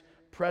missionaries.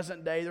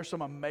 Present day, there's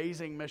some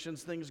amazing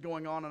missions things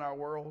going on in our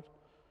world.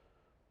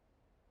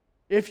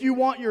 If you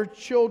want your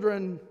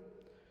children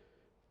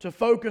to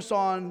focus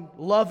on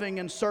loving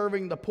and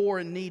serving the poor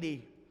and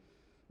needy,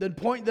 then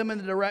point them in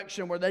the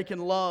direction where they can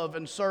love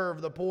and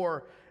serve the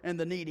poor and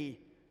the needy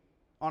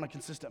on a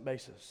consistent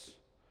basis.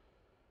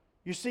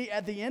 You see,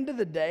 at the end of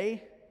the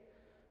day,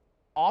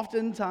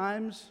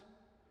 oftentimes,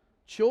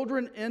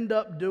 children end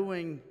up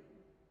doing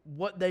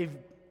what they've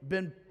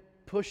been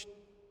pushed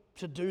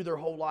to do their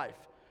whole life,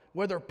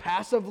 whether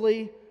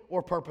passively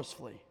or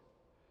purposefully.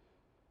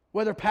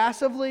 Whether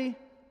passively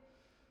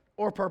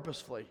or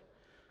purposefully.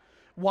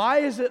 Why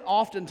is it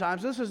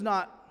oftentimes,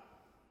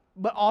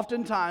 but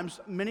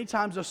oftentimes, many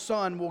times a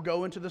son will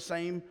go into the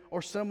same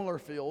or similar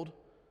field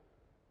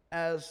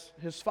as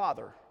his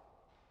father.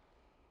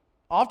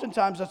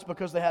 Oftentimes that's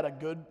because they had a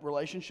good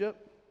relationship,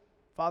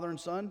 father and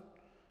son,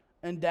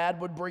 and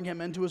dad would bring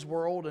him into his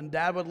world, and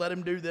dad would let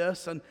him do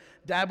this, and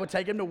dad would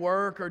take him to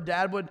work, or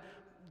dad would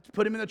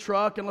put him in the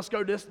truck, and let's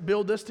go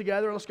build this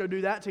together, let's go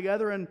do that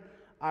together, and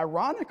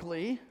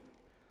ironically,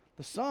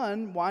 the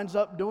son winds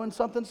up doing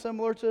something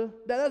similar to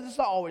dad. That's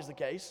not always the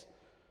case.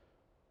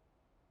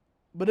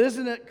 But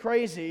isn't it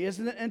crazy,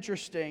 isn't it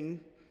interesting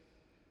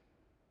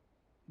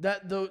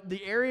that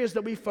the areas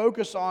that we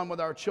focus on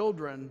with our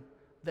children,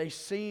 they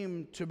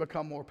seem to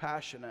become more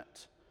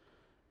passionate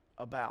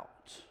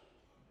about?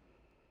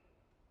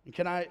 And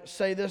can I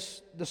say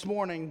this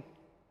morning?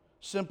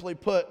 Simply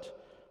put,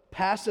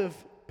 passive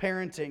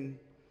parenting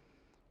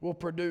will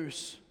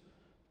produce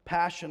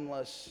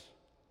passionless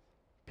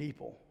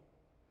people.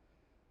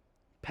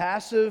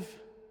 Passive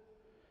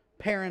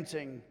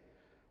parenting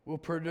will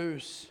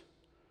produce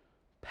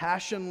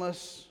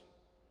passionless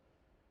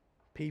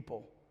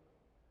people.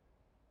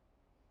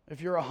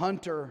 If you're a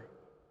hunter,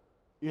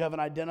 you have an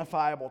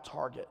identifiable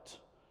target.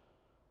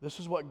 This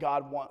is what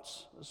God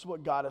wants. This is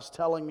what God is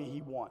telling me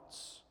He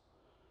wants.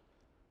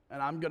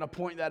 And I'm going to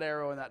point that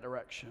arrow in that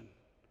direction.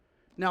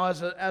 Now,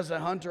 as a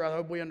hunter, I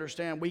hope we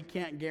understand we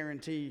can't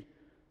guarantee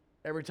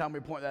every time we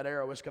point that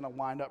arrow it's going to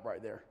wind up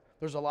right there.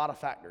 There's a lot of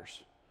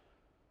factors.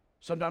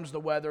 Sometimes the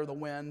weather, the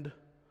wind,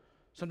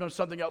 sometimes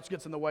something else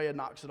gets in the way and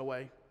knocks it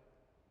away.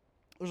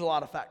 There's a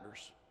lot of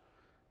factors,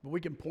 but we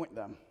can point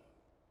them.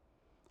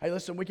 Hey,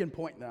 listen, we can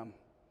point them.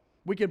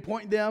 We can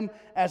point them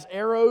as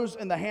arrows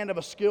in the hand of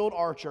a skilled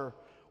archer.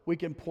 We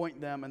can point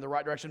them in the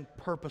right direction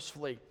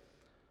purposefully.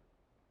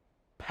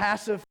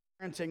 Passive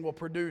parenting will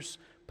produce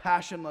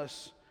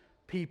passionless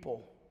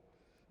people.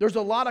 There's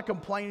a lot of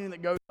complaining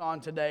that goes on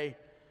today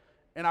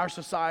in our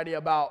society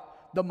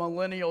about the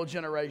millennial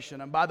generation.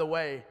 And by the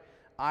way,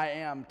 I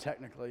am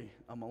technically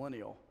a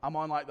millennial. I'm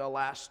on like the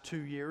last 2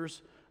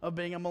 years of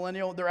being a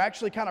millennial. They're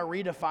actually kind of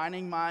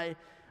redefining my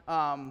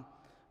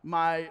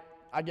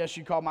I guess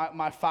you call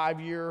my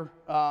 5-year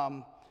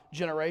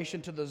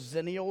generation to the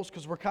Zennials,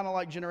 because we're kind of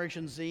like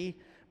Generation Z,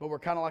 but we're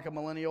kind of like a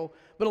millennial.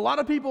 But a lot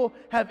of people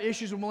have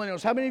issues with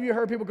millennials. How many of you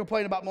heard people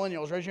complain about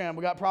millennials? Raise your hand.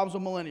 We got problems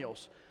with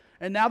millennials.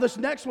 And now this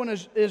next one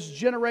is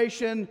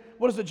Generation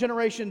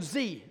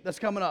Z that's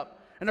coming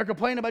up. And they're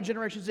complaining about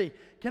Generation Z.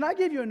 Can I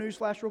give you a news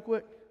flash real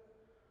quick?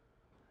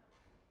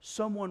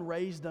 Someone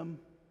raised them.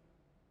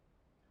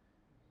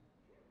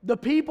 The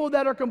people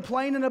that are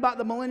complaining about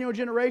the millennial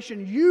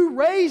generation, you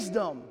raised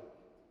them.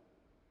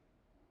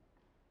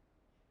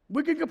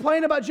 We can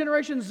complain about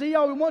Generation Z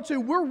all we want to.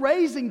 We're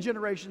raising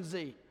Generation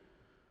Z.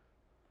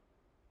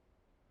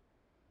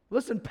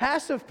 Listen,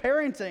 passive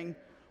parenting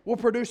will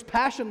produce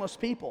passionless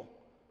people.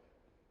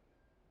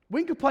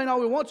 We can complain all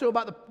we want to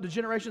about the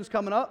generations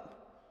coming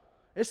up.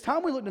 It's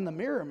time we looked in the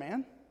mirror,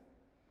 man.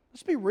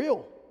 Let's be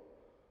real.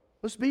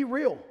 Let's be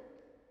real.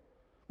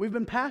 We've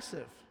been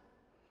passive.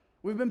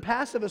 We've been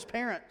passive as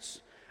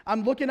parents.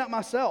 I'm looking at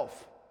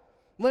myself.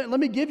 Let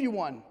me give you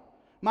one.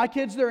 My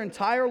kids, their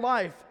entire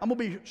life, I'm going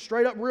to be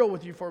straight up real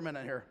with you for a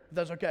minute here, if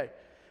that's okay.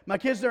 My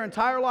kids, their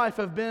entire life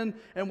have been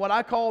in what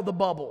I call the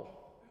bubble,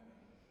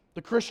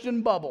 the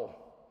Christian bubble.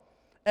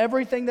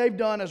 Everything they've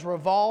done has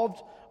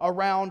revolved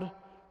around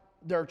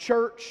their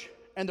church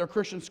and their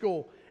Christian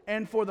school.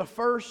 And for the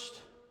first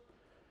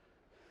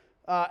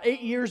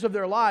 8 years of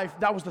their life,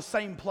 that was the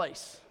same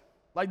place.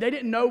 Like, they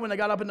didn't know when they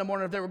got up in the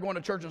morning if they were going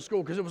to church and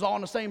school, because it was all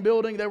in the same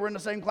building, they were in the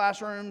same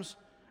classrooms,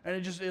 and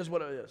it just is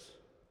what it is.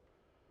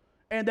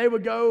 And they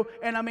would go,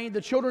 and I mean, the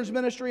children's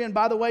ministry, and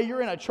by the way,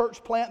 you're in a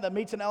church plant that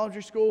meets an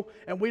elementary school,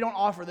 and we don't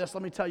offer this,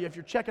 let me tell you. If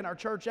you're checking our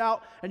church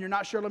out and you're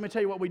not sure, let me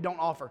tell you what we don't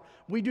offer.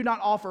 We do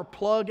not offer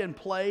plug and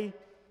play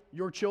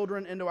your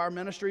children into our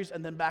ministries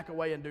and then back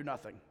away and do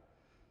nothing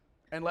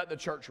and let the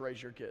church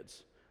raise your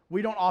kids.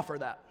 We don't offer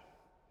that.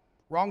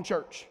 Wrong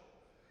church.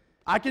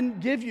 I can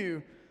give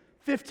you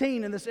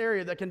 15 in this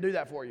area that can do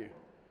that for you.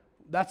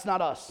 That's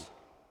not us.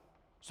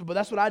 But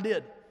that's what I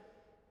did.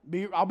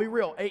 I'll be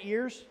real, 8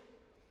 years.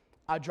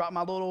 I dropped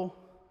my little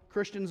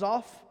Christians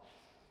off,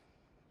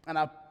 and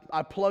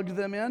I plugged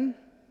them in,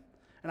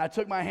 and I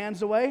took my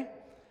hands away,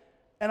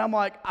 and I'm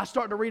like, I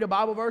start to read a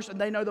Bible verse, and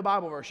they know the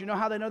Bible verse. You know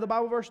how they know the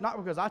Bible verse? Not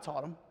because I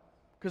taught them,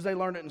 because they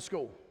learned it in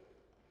school,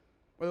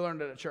 or they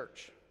learned it at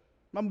church.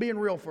 I'm being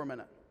real for a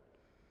minute.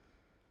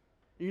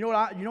 You know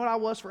what I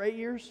was for 8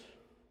 years?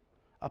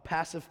 A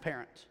passive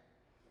parent.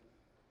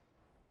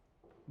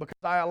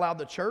 Because I allowed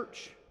the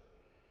church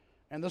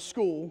and the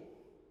school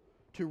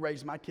to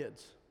raise my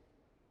kids.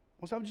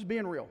 So I'm just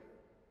being real.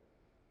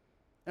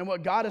 And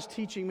what God is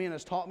teaching me and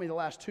has taught me the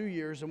last 2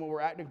 years and what we're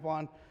acting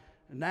upon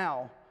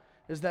now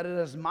is that it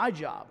is my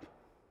job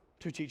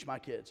to teach my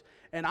kids.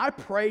 And I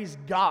praise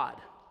God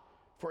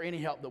for any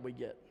help that we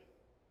get.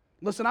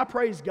 Listen, I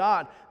praise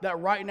God that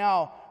right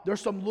now there's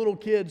some little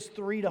kids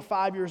 3 to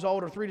 5 years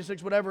old or 3 to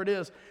 6, whatever it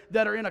is,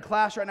 that are in a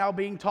class right now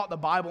being taught the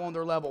Bible on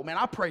their level. Man,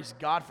 I praise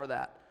God for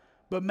that.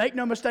 But make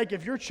no mistake,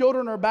 if your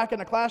children are back in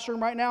the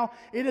classroom right now,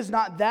 it is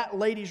not that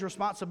lady's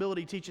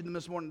responsibility teaching them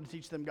this morning to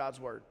teach them God's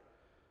word.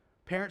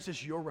 Parents,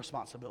 it's your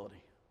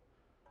responsibility.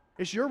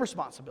 It's your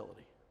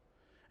responsibility.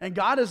 And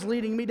God is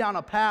leading me down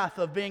a path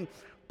of being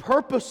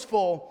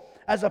purposeful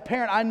as a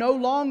parent. I no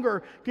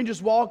longer can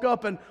just walk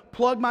up and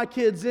plug my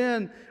kids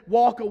in,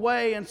 walk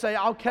away and say,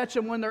 I'll catch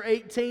them when they're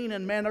 18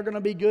 and man, they're going to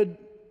be good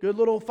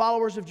little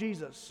followers of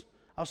Jesus.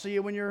 I'll see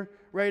you when you're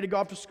ready to go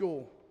off to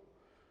school.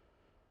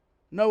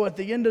 No, at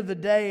the end of the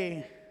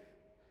day,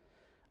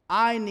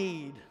 I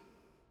need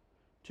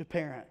to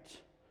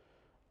parent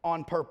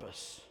on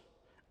purpose.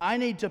 I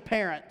need to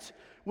parent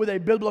with a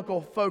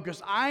biblical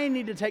focus. I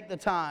need to take the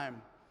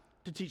time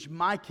to teach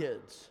my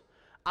kids.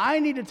 I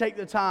need to take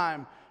the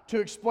time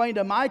to explain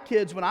to my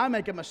kids when I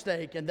make a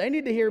mistake, and they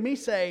need to hear me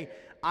say,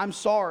 I'm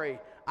sorry,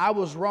 I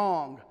was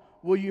wrong,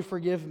 will you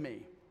forgive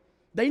me?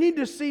 They need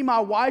to see my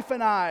wife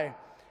and I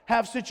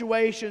have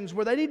situations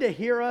where they need to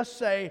hear us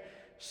say,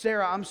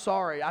 Sarah, I'm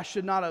sorry, I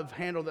should not have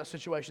handled that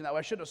situation that way.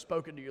 I shouldn't have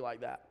spoken to you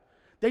like that.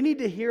 They need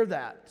to hear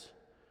that.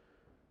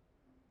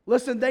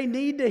 Listen, they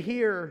need to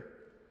hear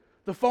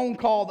the phone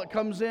call that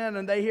comes in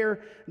and they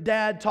hear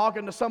dad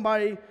talking to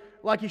somebody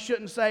like he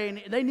shouldn't say,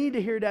 and they need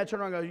to hear dad turn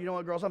around and go, you know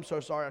what, girls, I'm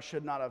so sorry, I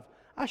should not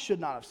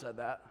have said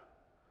that.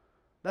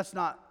 That's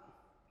not,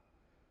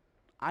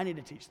 I need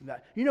to teach them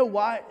that. You know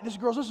why? This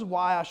is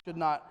why I should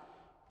not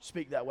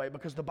speak that way,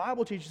 because the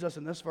Bible teaches us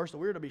in this verse that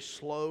we're to be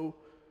slow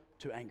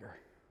to anger.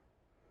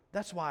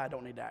 That's why I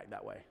don't need to act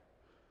that way.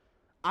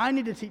 I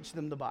need to teach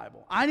them the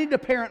Bible. I need to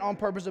parent on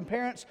purpose. And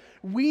parents,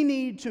 we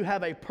need to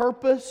have a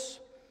purpose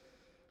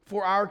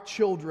for our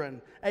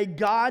children, a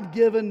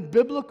God-given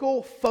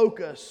biblical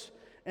focus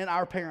in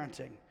our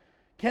parenting.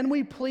 Can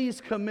we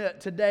please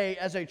commit today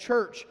as a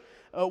church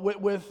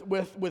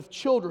with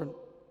children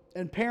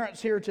and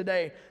parents here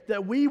today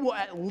that we will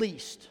at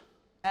least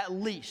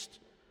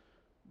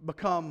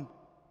become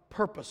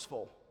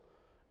purposeful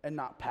and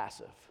not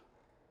passive?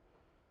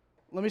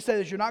 Let me say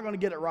this, you're not going to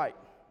get it right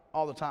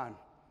all the time.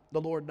 The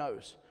Lord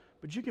knows.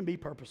 But you can be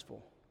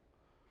purposeful.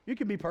 You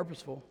can be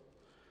purposeful.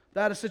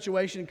 I had a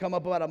situation come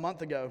up about a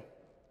month ago.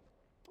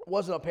 It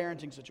wasn't a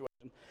parenting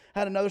situation. I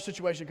had another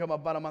situation come up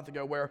about a month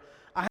ago where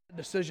I had a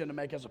decision to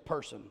make as a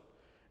person.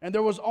 And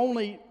there was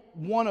only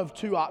one of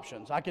two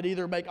options. I could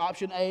either make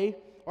option A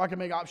or I could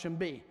make option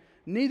B.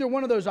 Neither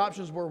one of those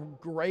options were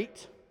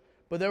great,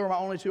 but they were my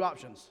only two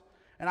options.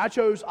 And I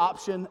chose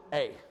option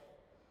A.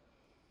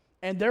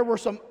 And there were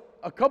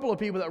a couple of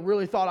people that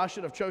really thought I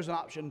should have chosen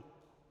option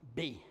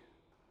B.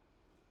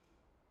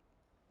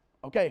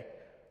 Okay,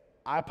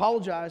 I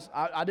apologize.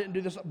 I didn't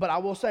do this, but I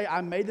will say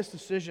I made this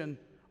decision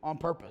on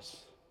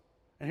purpose.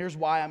 And here's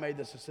why I made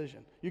this decision.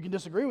 You can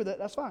disagree with it,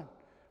 that's fine.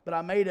 But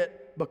I made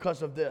it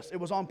because of this. It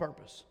was on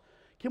purpose.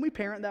 Can we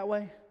parent that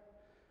way?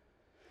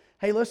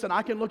 Hey, listen,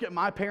 I can look at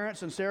my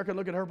parents and Sarah can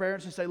look at her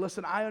parents and say,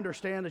 listen, I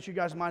understand that you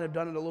guys might have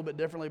done it a little bit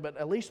differently, but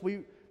at least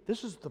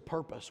this is the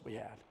purpose we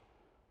had.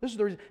 This is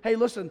the reason. Hey,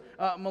 listen,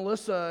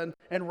 Melissa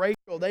and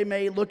Rachel, they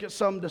may look at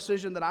some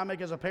decision that I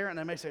make as a parent and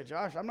they may say,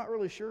 Josh, I'm not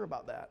really sure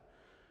about that.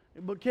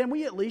 But can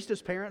we at least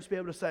as parents be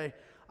able to say,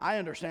 I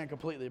understand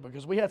completely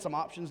because we had some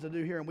options to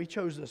do here and we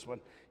chose this one.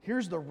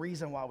 Here's the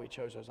reason why we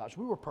chose those options.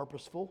 We were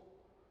purposeful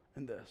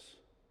in this.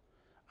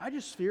 I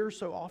just fear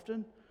so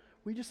often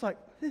we just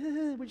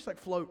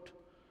float.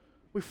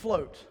 We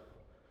float.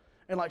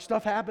 And like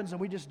stuff happens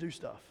and we just do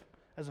stuff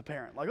as a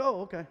parent. Like,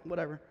 oh, okay,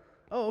 whatever.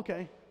 Oh,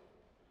 okay.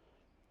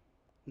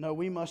 No,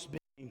 we must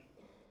be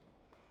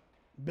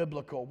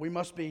biblical. We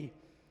must be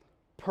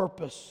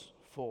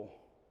purposeful.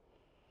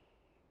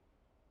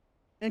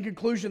 In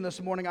conclusion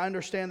this morning, I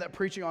understand that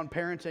preaching on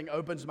parenting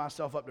opens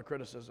myself up to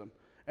criticism,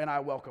 and I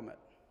welcome it.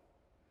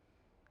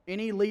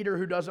 Any leader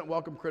who doesn't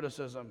welcome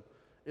criticism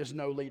is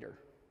no leader.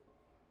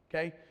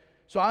 Okay?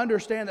 So I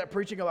understand that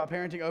preaching about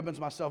parenting opens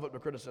myself up to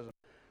criticism.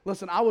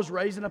 Listen, I was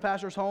raised in a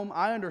pastor's home.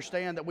 I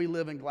understand that we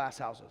live in glass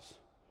houses.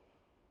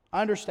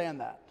 I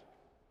understand that.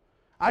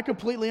 I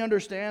completely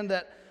understand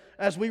that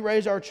as we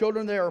raise our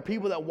children, there are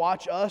people that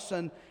watch us,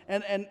 and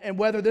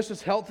whether this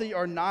is healthy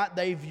or not,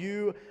 they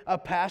view a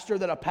pastor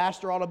that a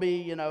pastor ought to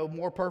be,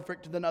 more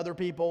perfect than other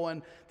people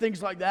and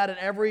things like that, and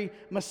every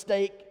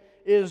mistake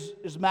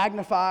is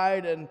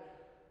magnified, and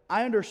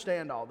I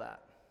understand all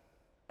that.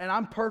 And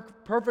I'm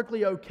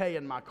perfectly okay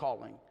in my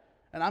calling,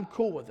 and I'm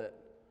cool with it.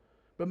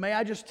 But may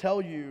I just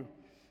tell you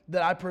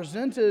that I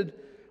presented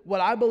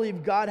what I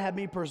believe God had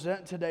me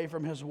present today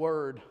from His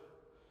Word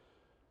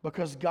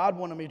because God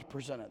wanted me to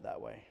present it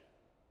that way.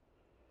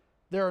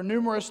 There are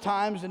numerous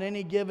times in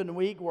any given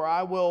week where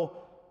I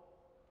will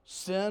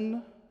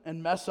sin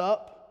and mess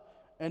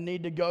up and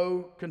need to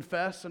go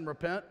confess and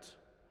repent.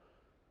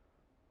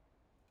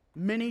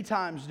 Many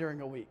times during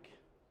a week.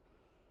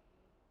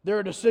 There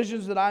are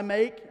decisions that I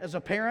make as a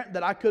parent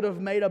that I could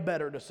have made a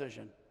better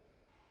decision.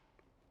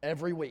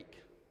 Every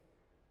week.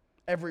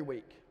 Every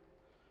week.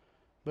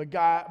 But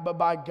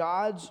by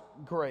God's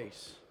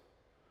grace,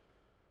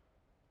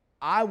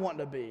 I want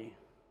to be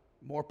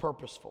more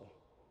purposeful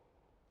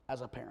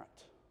as a parent.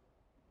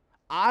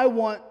 I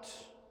want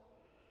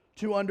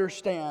to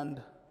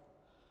understand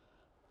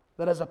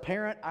that as a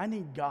parent, I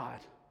need God.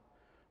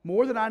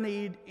 More than I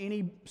need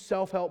any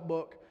self-help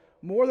book,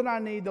 more than I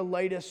need the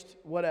latest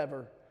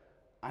whatever,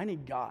 I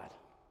need God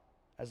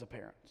as a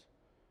parent.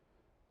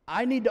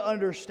 I need to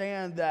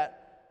understand that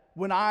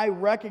when I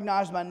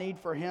recognize my need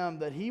for Him,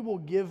 that He will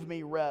give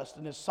me rest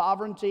in His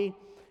sovereignty,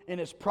 in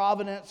His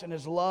providence, in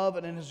His love,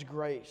 and in His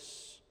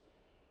grace.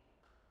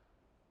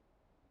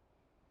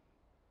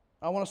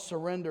 I want to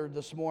surrender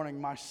this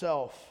morning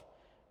myself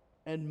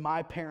and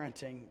my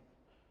parenting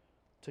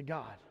to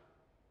God.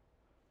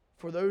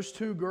 For those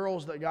 2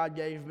 girls that God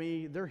gave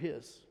me, they're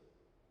His.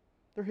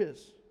 They're His.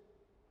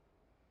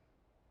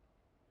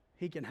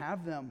 He can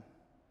have them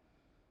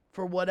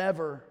for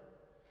whatever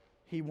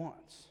He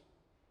wants.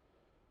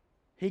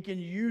 He can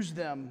use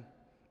them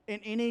in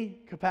any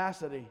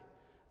capacity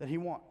that He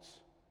wants.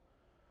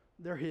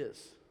 They're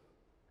His.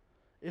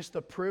 It's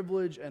the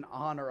privilege and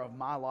honor of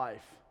my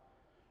life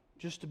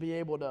just to be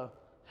able to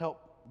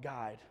help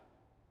guide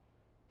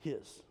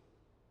His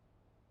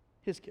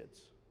kids,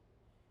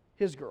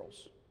 His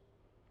girls.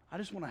 I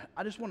just want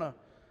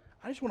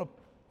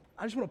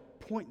to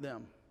point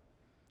them.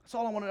 That's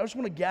all I want to do. I just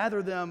want to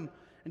gather them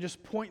and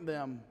just point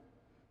them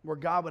where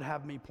God would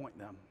have me point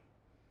them.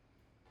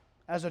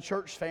 As a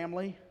church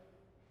family,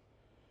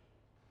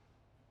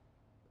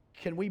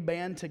 can we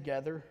band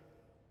together?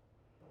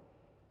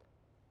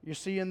 You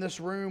see, in this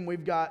room,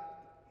 we've got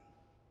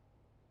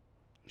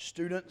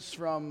students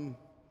from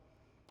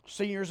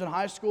seniors in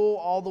high school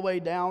all the way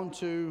down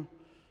to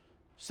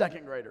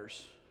second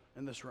graders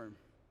in this room.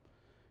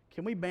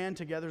 Can we band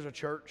together as a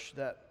church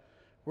that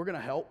we're going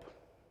to help?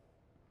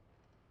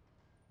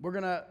 We're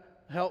going to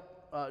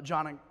help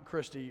John and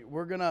Christy.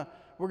 We're going to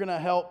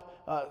help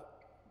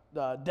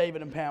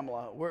David and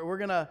Pamela. We're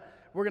going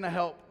to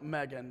help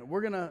Megan.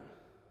 We're going to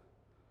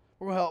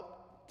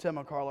help Tim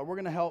and Carla. We're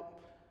going to help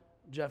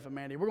Jeff and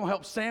Mandy. We're going to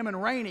help Sam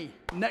and Rainey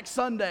next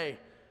Sunday.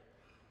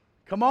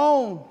 Come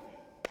on.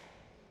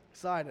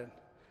 Excited.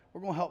 We're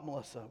going to help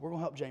Melissa. We're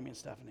going to help Jamie and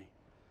Stephanie.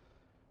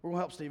 We're going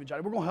to help Steve and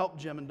Johnny. We're going to help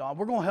Jim and Don.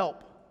 We're going to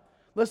help.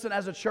 Listen,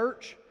 as a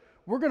church,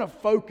 we're going to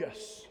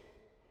focus.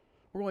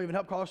 We're going to even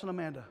help Carlos and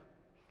Amanda.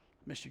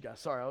 Missed you guys.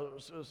 Sorry, I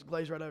was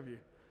glazed right over you.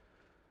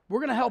 We're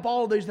going to help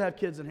all of those that have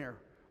kids in here.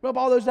 We'll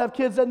help all those that have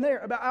kids in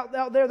there,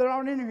 out there that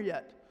aren't in here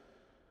yet.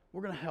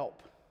 We're going to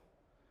help.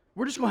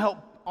 We're just going to help.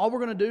 All we're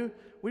going to do,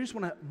 we just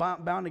want to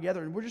bound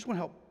together, and we're just going to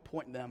help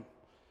point them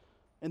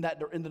in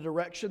the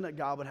direction that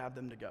God would have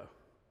them to go.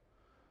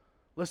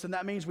 Listen,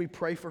 that means we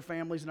pray for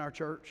families in our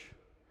church.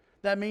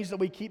 That means that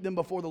we keep them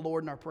before the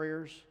Lord in our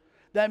prayers.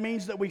 That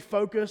means that we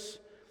focus,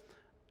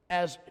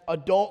 as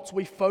adults,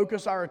 we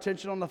focus our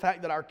attention on the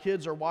fact that our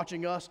kids are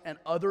watching us and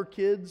other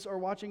kids are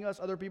watching us,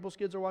 other people's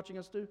kids are watching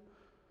us too.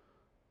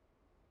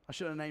 I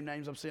shouldn't have named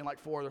names. I'm seeing like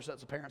 4 other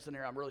sets of parents in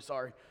here. I'm really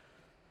sorry.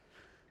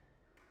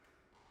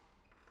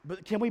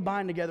 But can we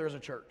bind together as a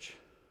church?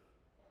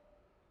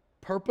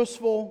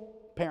 Purposeful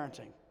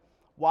parenting.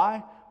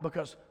 Why?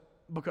 Because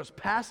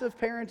passive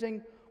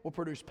parenting will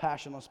produce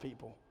passionless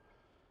people.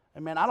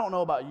 And man, I don't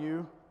know about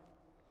you.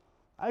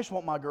 I just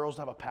want my girls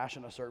to have a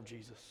passion to serve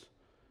Jesus.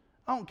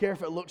 I don't care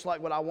if it looks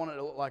like what I want it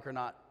to look like or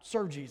not.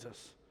 Serve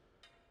Jesus.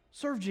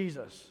 Serve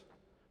Jesus.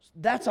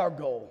 That's our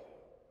goal.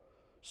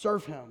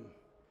 Serve Him,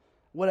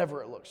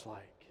 whatever it looks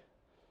like.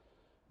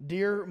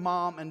 Dear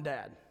mom and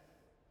dad,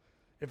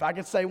 if I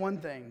could say one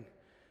thing,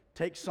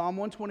 take Psalm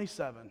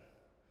 127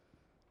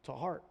 to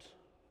heart.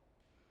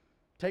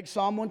 Take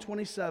Psalm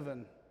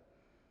 127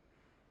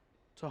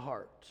 to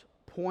heart.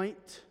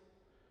 Point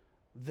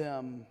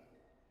them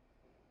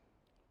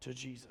to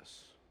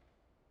Jesus.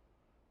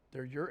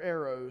 They're your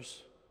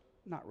arrows.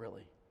 Not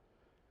really.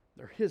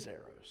 They're His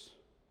arrows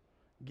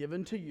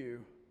given to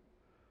you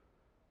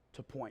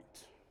to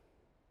point.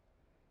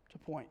 To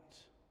point.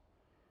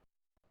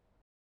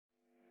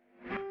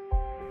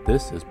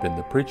 This has been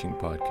the preaching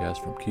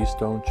podcast from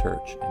Keystone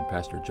Church and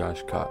Pastor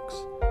Josh Cox.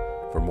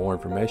 For more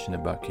information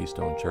about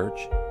Keystone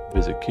Church,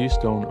 visit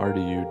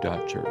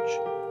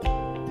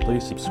keystonerdu.church.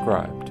 Please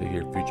subscribe to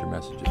hear future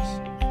messages.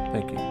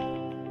 Thank you.